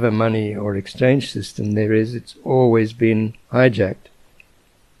 whatever money or exchange system there is, it's always been hijacked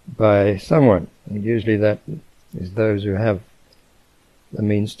by someone. And usually that is those who have the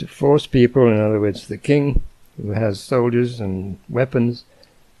means to force people, in other words the king, who has soldiers and weapons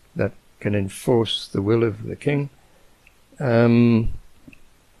that can enforce the will of the king,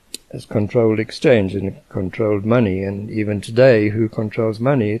 has controlled exchange and controlled money. And even today, who controls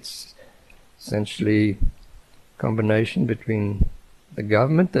money? It's essentially a combination between the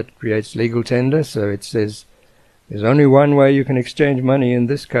government that creates legal tender, so it says there's only one way you can exchange money in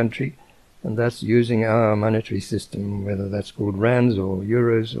this country, and that's using our monetary system, whether that's called rands or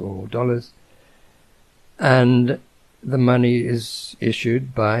euros or dollars. And the money is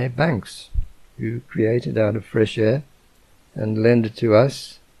issued by banks who create it out of fresh air and lend it to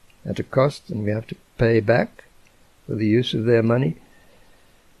us at a cost, and we have to pay back for the use of their money.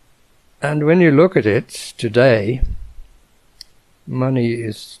 And when you look at it today, money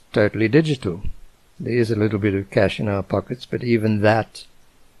is totally digital. There is a little bit of cash in our pockets, but even that,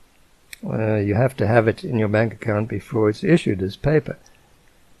 you have to have it in your bank account before it's issued as paper.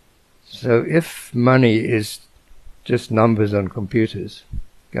 So if money is just numbers on computers,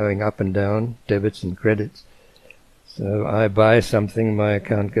 going up and down, debits and credits, so I buy something, my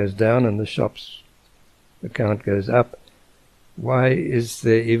account goes down, and the shop's account goes up, why is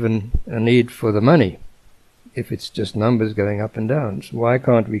there even a need for the money if it's just numbers going up and down? So why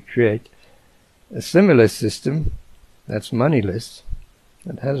can't we create a similar system that's moneyless,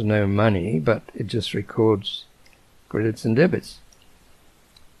 that has no money, but it just records credits and debits?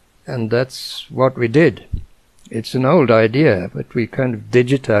 And that's what we did. It's an old idea, but we kind of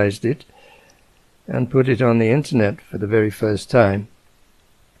digitized it and put it on the internet for the very first time,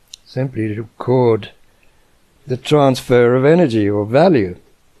 simply to record the transfer of energy or value.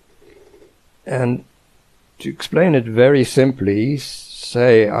 And to explain it very simply,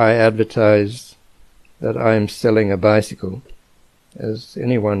 say I advertise that I am selling a bicycle, as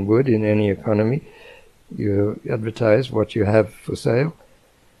anyone would in any economy. You advertise what you have for sale.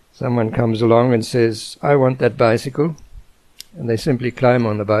 Someone comes along and says, I want that bicycle, and they simply climb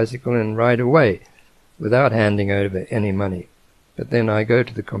on the bicycle and ride away without handing over any money. But then I go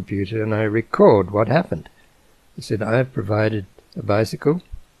to the computer and I record what happened. I said, I have provided a bicycle.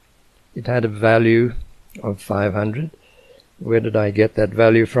 It had a value of 500. Where did I get that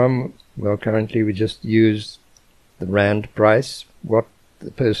value from? Well, currently we just use the rand price, what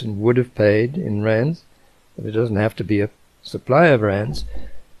the person would have paid in rands, but it doesn't have to be a supply of rands.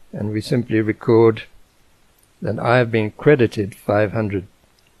 And we simply record that I have been credited 500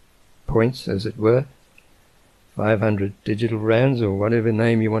 points, as it were, 500 digital rands, or whatever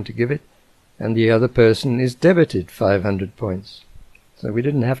name you want to give it, and the other person is debited 500 points. So we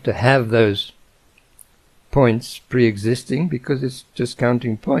didn't have to have those points pre-existing, because it's just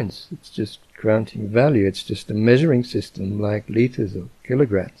counting points. It's just counting value. It's just a measuring system like liters or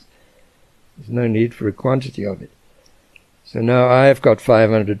kilograms. There's no need for a quantity of it. So now I've got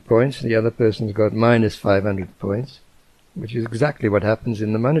 500 points, the other person's got minus 500 points, which is exactly what happens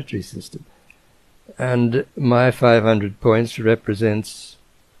in the monetary system. And my 500 points represents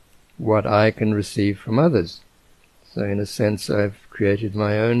what I can receive from others. So in a sense, I've created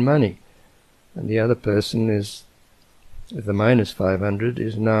my own money. And the other person is, with the minus 500,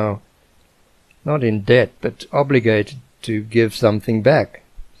 is now not in debt, but obligated to give something back.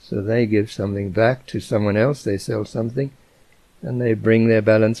 So they give something back to someone else, they sell something, and they bring their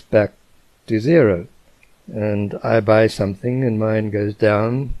balance back to zero. And I buy something and mine goes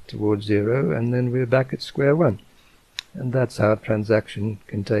down towards zero, and then we're back at square one. And that's how transaction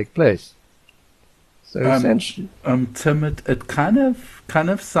can take place. So essentially, Tim, it kind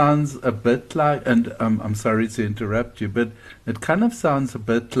of sounds a bit like, and I'm sorry to interrupt you, but it kind of sounds a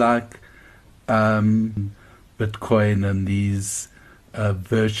bit like Bitcoin and these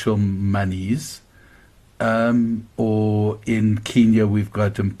virtual monies. Or in Kenya we've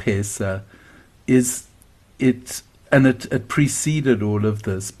got M-Pesa. Is it, and it preceded all of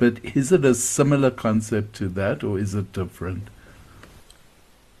this, but is it a similar concept to that, or is it different?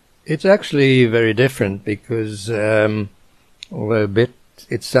 it's actually very different because although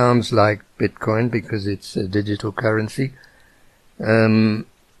it sounds like Bitcoin because it's a digital currency, in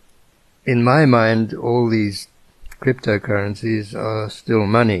my mind all these cryptocurrencies are still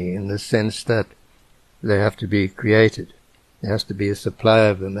money in the sense that they have to be created. There has to be a supply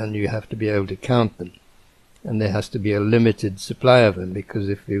of them, and you have to be able to count them. And there has to be a limited supply of them, because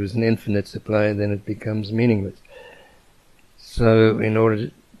if there was an infinite supply, then it becomes meaningless. So in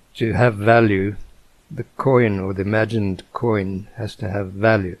order to have value, the coin or the imagined coin has to have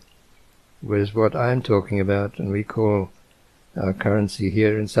value. Whereas what I'm talking about, and we call our currency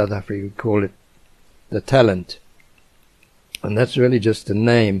here in South Africa, we call it the talent. And that's really just a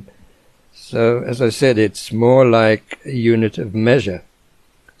name. So, as I said, it's more like a unit of measure.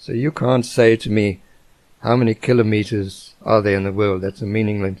 So you can't say to me, how many kilometers are there in the world? That's a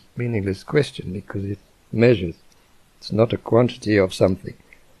meaningless question because it measures. It's not a quantity of something.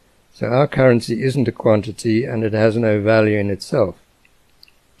 So our currency isn't a quantity and it has no value in itself.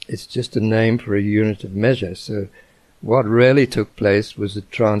 It's just a name for a unit of measure. So what really took place was a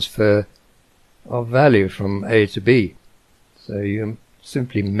transfer of value from A to B. So you're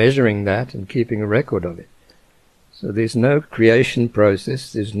simply measuring that and keeping a record of it. So there's no creation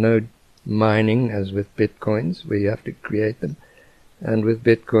process, there's no mining as with bitcoins where you have to create them, and with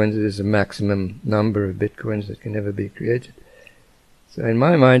bitcoins there's a maximum number of bitcoins that can ever be created. So in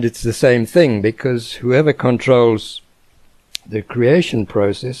my mind it's the same thing, because whoever controls the creation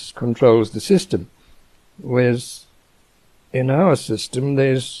process controls the system, whereas in our system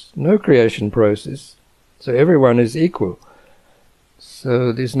there's no creation process, so everyone is equal.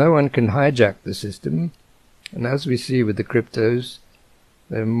 So there's no one can hijack the system, and as we see with the cryptos,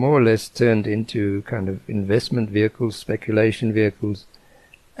 they're more or less turned into kind of investment vehicles, speculation vehicles,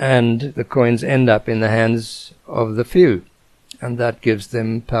 and the coins end up in the hands of the few, and that gives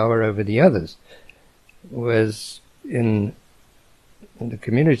them power over the others. Whereas in the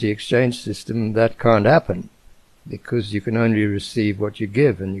community exchange system, that can't happen, because you can only receive what you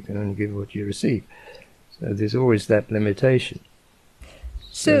give, and you can only give what you receive. So there's always that limitation.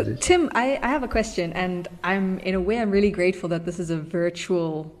 So, Tim, I have a question, and in a way, I'm really grateful that this is a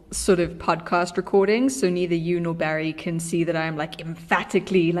virtual sort of podcast recording, so neither you nor Barry can see that I'm like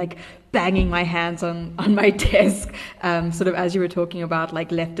emphatically like banging my hands on my desk, sort of as you were talking about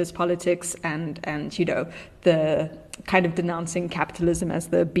like leftist politics and you know, the kind of denouncing capitalism as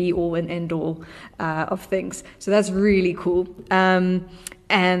the be all and end all of things. So that's really cool.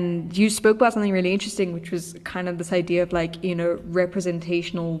 And you spoke about something really interesting, which was kind of this idea of like, you know,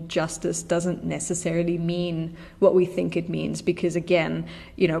 representational justice doesn't necessarily mean what we think it means, because again,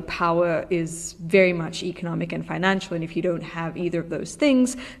 you know, power is very much economic and financial, and if you don't have either of those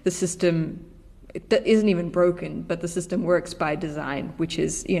things, the system that isn't even broken, but the system works by design, which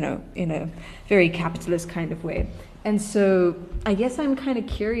is, you know, in a very capitalist kind of way. And so I guess I'm kind of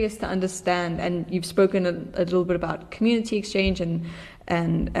curious to understand, and you've spoken a little bit about community exchange and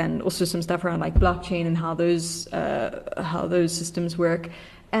also some stuff around like blockchain and how those systems work.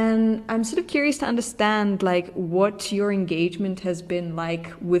 And I'm sort of curious to understand like what your engagement has been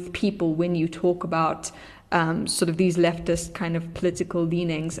like with people when you talk about sort of these leftist kind of political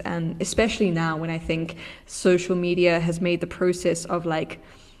leanings, and especially now when I think social media has made the process of like,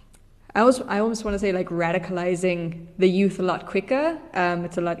 I almost want to say like radicalizing the youth a lot quicker.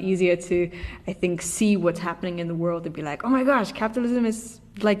 It's a lot easier to, I think, see what's happening in the world and be like, oh my gosh, capitalism is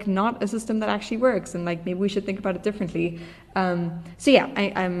like not a system that actually works, and like maybe we should think about it differently. So yeah,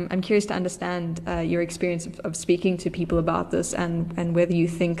 I'm curious to understand your experience of speaking to people about this, and whether you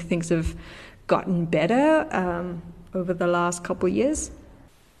think things have gotten better over the last couple of years.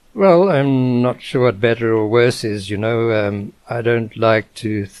 Well, I'm not sure what better or worse is. You know, I don't like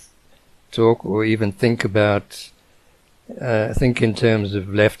to talk or even think about think in terms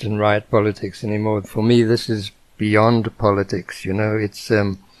of left and right politics anymore. For me, this is beyond politics. You know, it's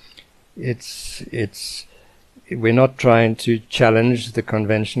we're not trying to challenge the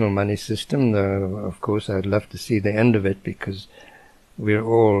conventional money system, though of course I'd love to see the end of it, because we're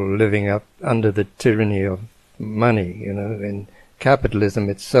all living up under the tyranny of money, you know, and capitalism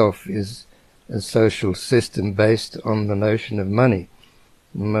itself is a social system based on the notion of money.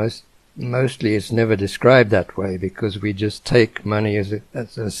 Most mostly it's never described that way, because we just take money as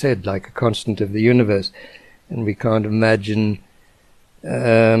I said, like a constant of the universe, and we can't imagine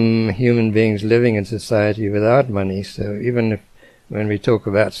human beings living in society without money. So even when we talk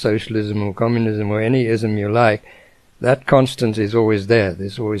about socialism or communism or any ism you like, that constant is always there.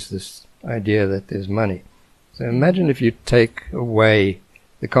 There's always this idea that there's money. So imagine if you take away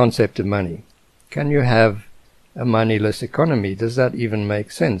the concept of money. Can you have a moneyless economy? Does that even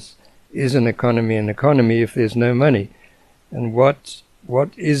make sense? Is an economy if there's no money? And what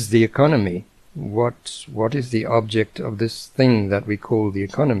is the economy? What is the object of this thing that we call the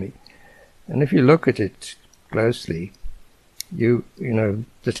economy? And if you look at it closely, you know,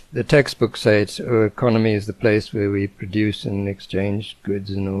 the textbooks say economy is the place where we produce and exchange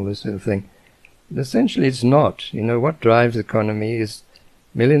goods and all this sort of thing. But essentially it's not. You know, what drives economy is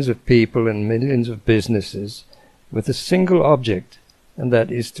millions of people and millions of businesses with a single object, and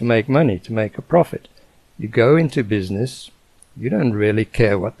that is to make money, to make a profit. You go into business, you don't really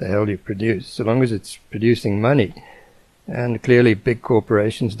care what the hell you produce, so long as it's producing money. And clearly big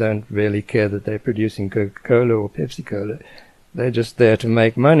corporations don't really care that they're producing Coca-Cola or Pepsi-Cola. They're just there to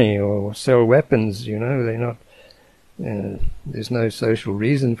make money or sell weapons, you know. They're not, there's no social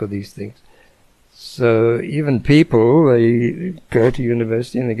reason for these things. So even people, they go to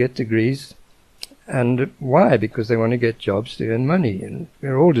university and they get degrees. And why? Because they want to get jobs to earn money. And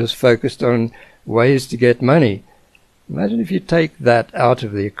we're all just focused on ways to get money. Imagine if you take that out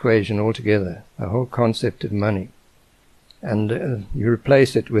of the equation altogether, the whole concept of money, and you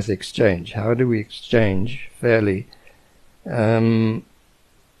replace it with exchange. How do we exchange fairly? And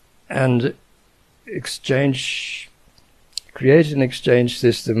create an exchange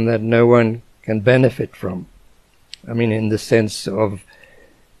system that no one can benefit from. I mean, in the sense of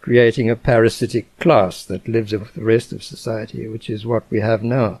creating a parasitic class that lives with the rest of society, which is what we have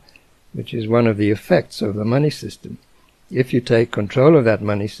now, which is one of the effects of the money system. If you take control of that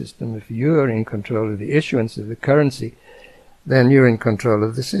money system, if you are in control of the issuance of the currency, then you're in control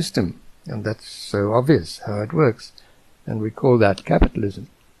of the system. And that's so obvious how it works. And we call that capitalism.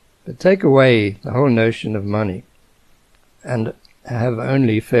 But take away the whole notion of money and have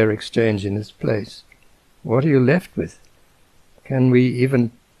only fair exchange in its place. What are you left with? Can we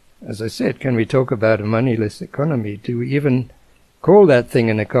even, as I said, can we talk about a moneyless economy? Do we even call that thing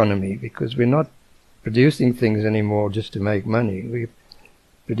an economy? Because we're not producing things anymore just to make money. We're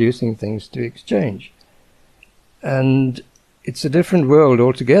producing things to exchange. And it's a different world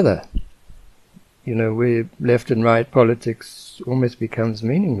altogether. You know, where left and right politics almost becomes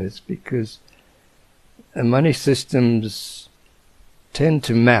meaningless, because money systems tend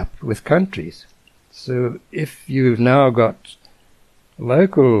to map with countries. So if you've now got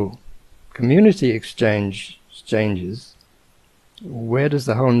local community exchanges, where does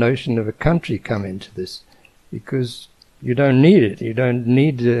the whole notion of a country come into this? Because you don't need it. You don't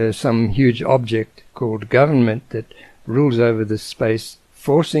need some huge object called government that rules over this space,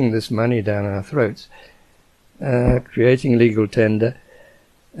 forcing this money down our throats, creating legal tender,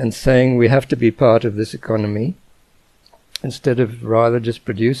 and saying we have to be part of this economy, instead of rather just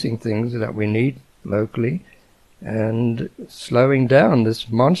producing things that we need locally and slowing down this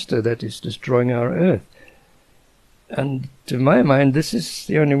monster that is destroying our earth. And to my mind, this is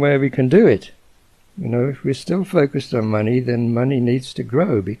the only way we can do it. You know, if we're still focused on money, then money needs to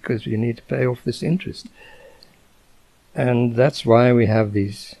grow, because we need to pay off this interest. And that's why we have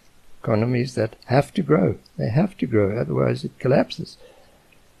these economies that have to grow. They have to grow, otherwise it collapses.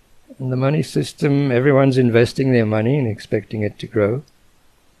 And the money system, everyone's investing their money and expecting it to grow.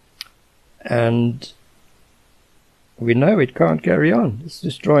 And we know it can't carry on. It's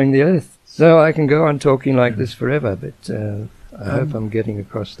destroying the earth. So I can go on talking like this forever, but I hope I'm getting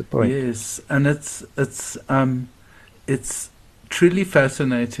across the point. Yes, and it's truly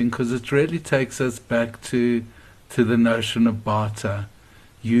fascinating, because it really takes us back to the notion of barter.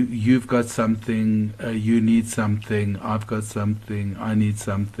 You've got something, you need something, I've got something, I need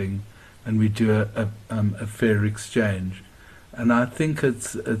something, and we do a fair exchange. And I think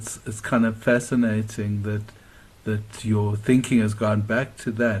it's kind of fascinating that your thinking has gone back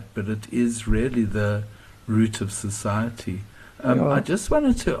to that, but it is really the root of society. I just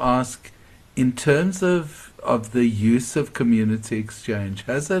wanted to ask, in terms of the use of community exchange,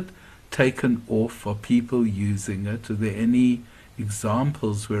 has it taken off? Are people using it? Are there any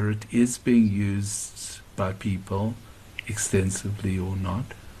examples where it is being used by people extensively or not?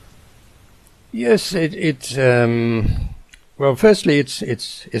 Yes, well, firstly,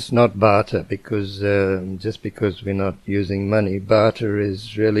 it's not barter, because just because we're not using money, barter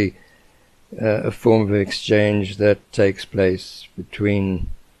is really a form of exchange that takes place between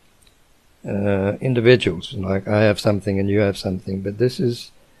individuals, like I have something and you have something, but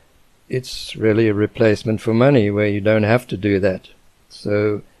it's really a replacement for money where you don't have to do that.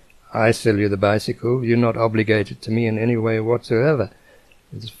 So I sell you the bicycle, you're not obligated to me in any way whatsoever.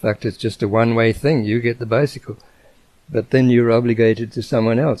 In fact, it's just a one-way thing. You get the bicycle, but then you're obligated to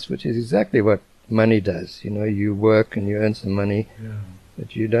someone else, which is exactly what money does. You know, you work and you earn some money,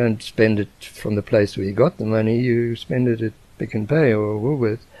 but you don't spend it from the place where you got the money. You spend it at Pick n Pay or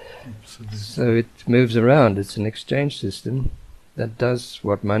Woolworths. Absolutely. So it moves around. It's an exchange system that does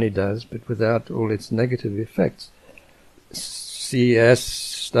what money does, but without all its negative effects. CES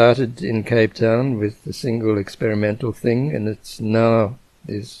started in Cape Town with a single experimental thing, and it's now,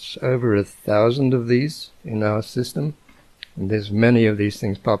 there's over 1,000 of these in our system, and there's many of these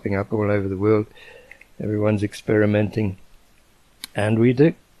things popping up all over the world. Everyone's experimenting, and we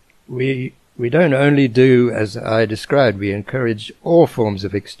don't only do as I described, we encourage all forms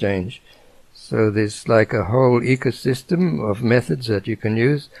of exchange. So there's like a whole ecosystem of methods that you can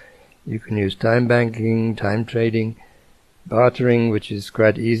use. You can use time banking, time trading, bartering, which is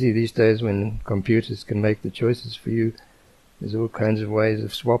quite easy these days when computers can make the choices for you. There's all kinds of ways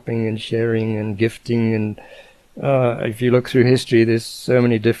of swapping and sharing and gifting, and if you look through history, there's so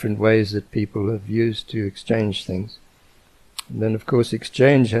many different ways that people have used to exchange things. And then, of course,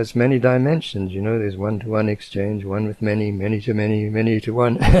 exchange has many dimensions. You know, there's one-to-one exchange, one with many, many to many, many to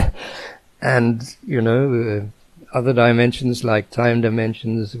one. And, you know, other dimensions like time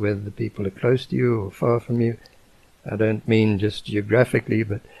dimensions, whether the people are close to you or far from you. I don't mean just geographically,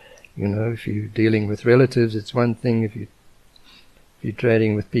 but, you know, if you're dealing with relatives, it's one thing. If you're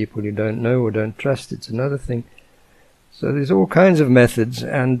trading with people you don't know or don't trust, it's another thing. So there's all kinds of methods,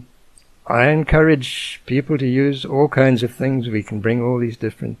 and I encourage people to use all kinds of things. We can bring all these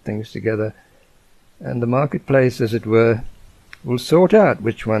different things together, and the marketplace, as it were, will sort out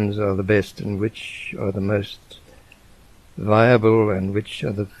which ones are the best and which are the most viable and which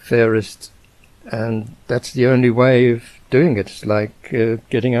are the fairest. And that's the only way of doing it. It's like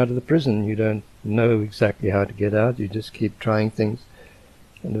getting out of the prison. You don't know exactly how to get out. You just keep trying things,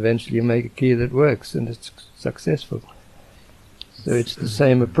 and eventually you make a key that works, and it's successful. So it's the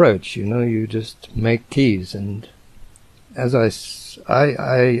same approach, you know. You just make keys, and as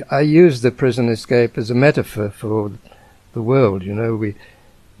I use the prison escape as a metaphor for the world. You know,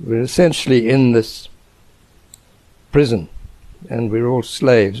 we're essentially in this prison, and we're all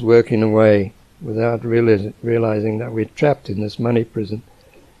slaves working away without realizing that we're trapped in this money prison,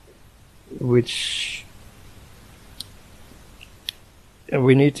 which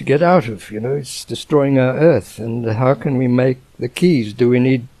we need to get out of. You know, it's destroying our earth. And how can we make the keys? Do we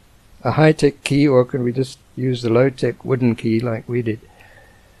need a high-tech key, or can we just use the low-tech wooden key like we did?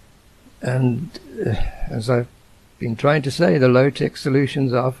 And as I've been trying to say, the low-tech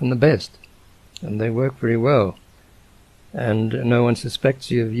solutions are often the best, and they work very well, and no one suspects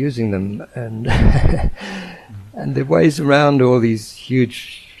you of using them. And and there are ways around all these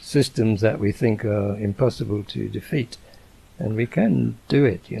huge systems that we think are impossible to defeat, and we can do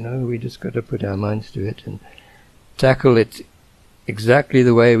it. You know, we just got to put our minds to it and tackle it exactly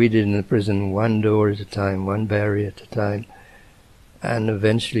the way we did in the prison, one door at a time, one barrier at a time, and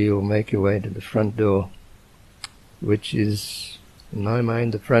eventually you'll make your way to the front door, which is, in my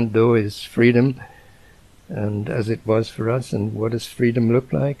mind, the front door is freedom, and as it was for us. And what does freedom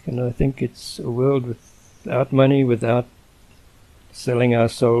look like? And I think it's a world without money, without selling our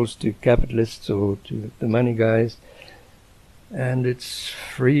souls to capitalists or to the money guys, and it's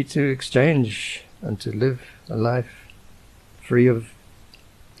free to exchange and to live a life free of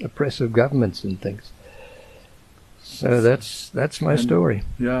oppressive governments and things. So that's my story.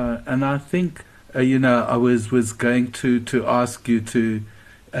 Yeah, and I think you know, I was going to ask you to,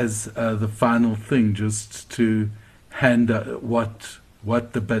 as the final thing, just to hand what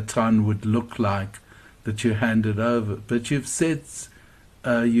the baton would look like that you handed over. But you've said,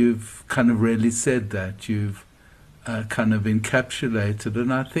 you've kind of really said that. You've kind of encapsulated.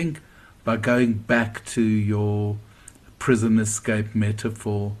 And I think by going back to your prison escape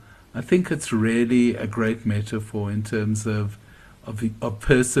metaphor, I think it's really a great metaphor in terms of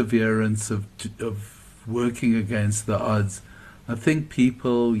perseverance, of working against the odds. I think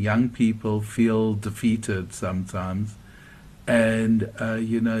young people feel defeated sometimes, and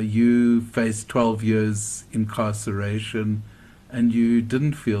you know, you faced 12 years incarceration, and you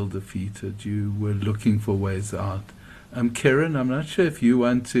didn't feel defeated. You were looking for ways out. Karen, I'm not sure if you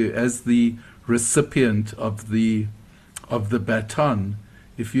want to, as the recipient of the baton,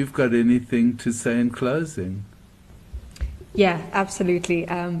 if you've got anything to say in closing. Yeah, absolutely.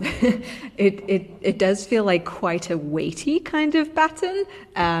 It does feel like quite a weighty kind of baton,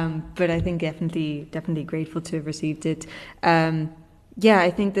 but I think definitely grateful to have received it. Yeah,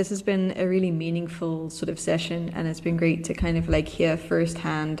 I think this has been a really meaningful sort of session, and it's been great to kind of like hear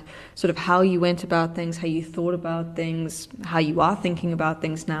firsthand sort of how you went about things, how you thought about things, how you are thinking about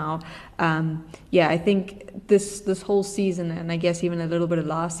things now. Yeah, I think this whole season, and I guess even a little bit of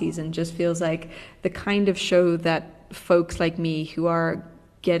last season, just feels like the kind of show that folks like me who are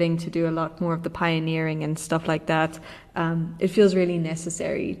getting to do a lot more of the pioneering and stuff like that, it feels really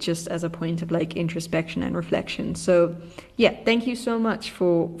necessary just as a point of like introspection and reflection. So yeah, thank you so much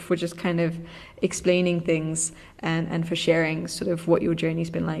for just kind of explaining things and for sharing sort of what your journey's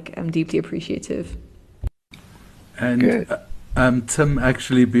been like. I'm deeply appreciative. And Tim,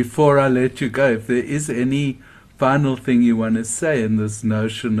 actually, before I let you go, if there is any final thing you want to say in this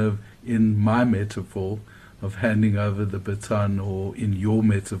notion of, in my metaphor, of handing over the baton, or in your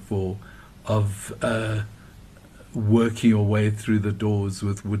metaphor of working your way through the doors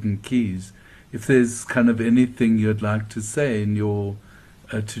with wooden keys, if there's kind of anything you'd like to say in your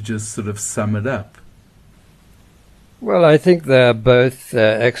to just sort of sum it up. Well, I think they're both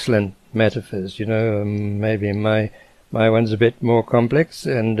excellent metaphors. Maybe my one's a bit more complex,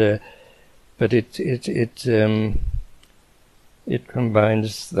 and but it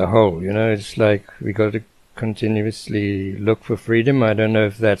combines the whole. It's like we got to continuously look for freedom. I don't know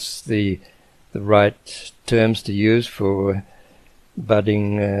if that's the right terms to use for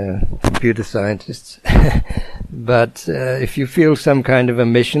budding computer scientists. But if you feel some kind of a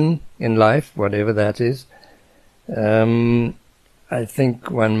mission in life, whatever that is, I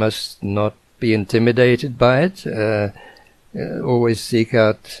think one must not be intimidated by it. Always seek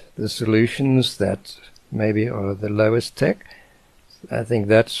out the solutions that maybe are the lowest tech. I think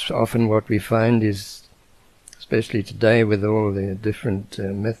that's often what we find is, especially today with all the different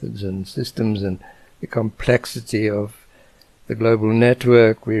methods and systems and the complexity of the global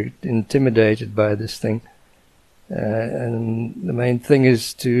network, we're intimidated by this thing. And the main thing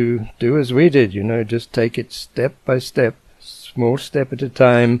is to do as we did, just take it step by step, small step at a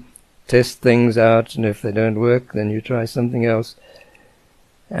time, test things out, and if they don't work, then you try something else.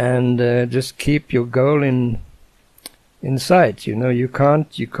 And just keep your goal in sight. You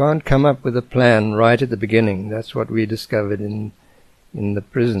can't come up with a plan right at the beginning. That's what we discovered in the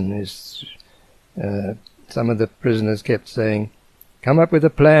prison. Is some of the prisoners kept saying, "Come up with a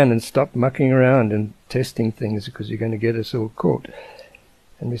plan and stop mucking around and testing things because you're going to get us all caught."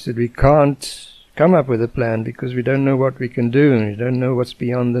 And we said, we can't come up with a plan because we don't know what we can do and we don't know what's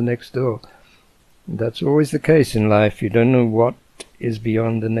beyond the next door. And that's always the case in life. You don't know what is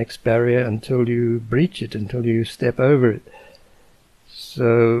beyond the next barrier until you breach it, until you step over it.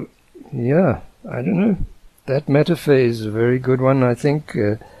 So, yeah, I don't know. That metaphor is a very good one, I think.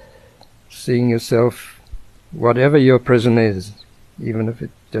 Seeing yourself, whatever your prison is, even if you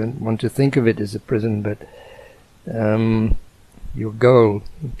don't want to think of it as a prison, but your goal,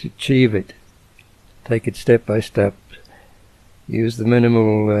 to achieve it, take it step by step, use the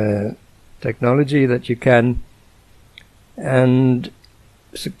minimal technology that you can. And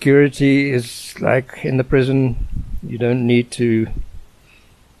security is like in the prison, you don't need to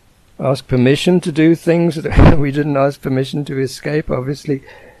ask permission to do things. We didn't ask permission to escape, obviously,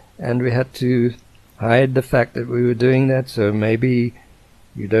 and we had to hide the fact that we were doing that. So maybe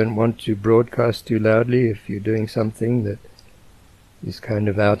you don't want to broadcast too loudly if you're doing something that is kind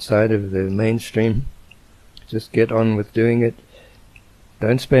of outside of the mainstream. Just get on with doing it.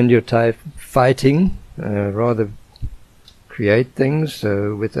 Don't spend your time fighting, rather create things.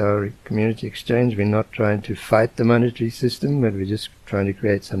 So with our community exchange, we're not trying to fight the monetary system, but we're just trying to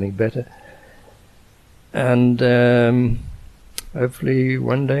create something better. And hopefully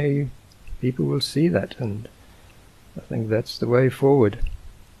one day people will see that, and I think that's the way forward.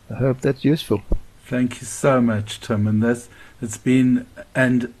 I hope that's useful. Thank you so much, Tim. And it's been,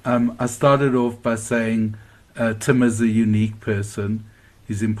 and I started off by saying Tim is a unique person.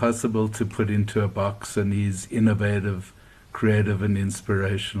 He's impossible to put into a box, and he's innovative, creative, and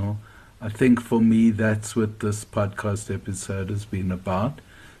inspirational. I think for me, that's what this podcast episode has been about.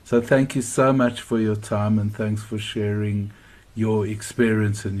 So thank you so much for your time, and thanks for sharing your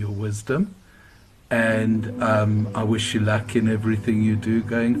experience and your wisdom. And I wish you luck in everything you do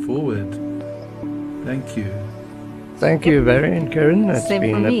going forward. Thank you. Thank you, Barry and Karen. It's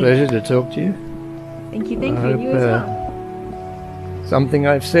been a pleasure to talk to you. Thank you, you as well. Something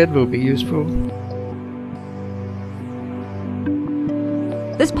I've said will be useful.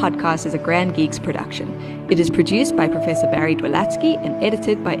 This podcast is a Grand Geeks production. It is produced by Professor Barry Dwalatsky and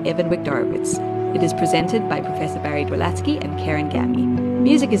edited by Evan Wiktorowicz. It is presented by Professor Barry Dwalatsky and Karen Gammy.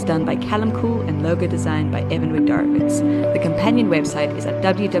 Music is done by Callum Cool and logo designed by Evan Wigdarowitz. The companion website is at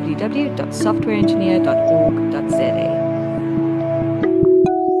www.softwareengineer.org.za.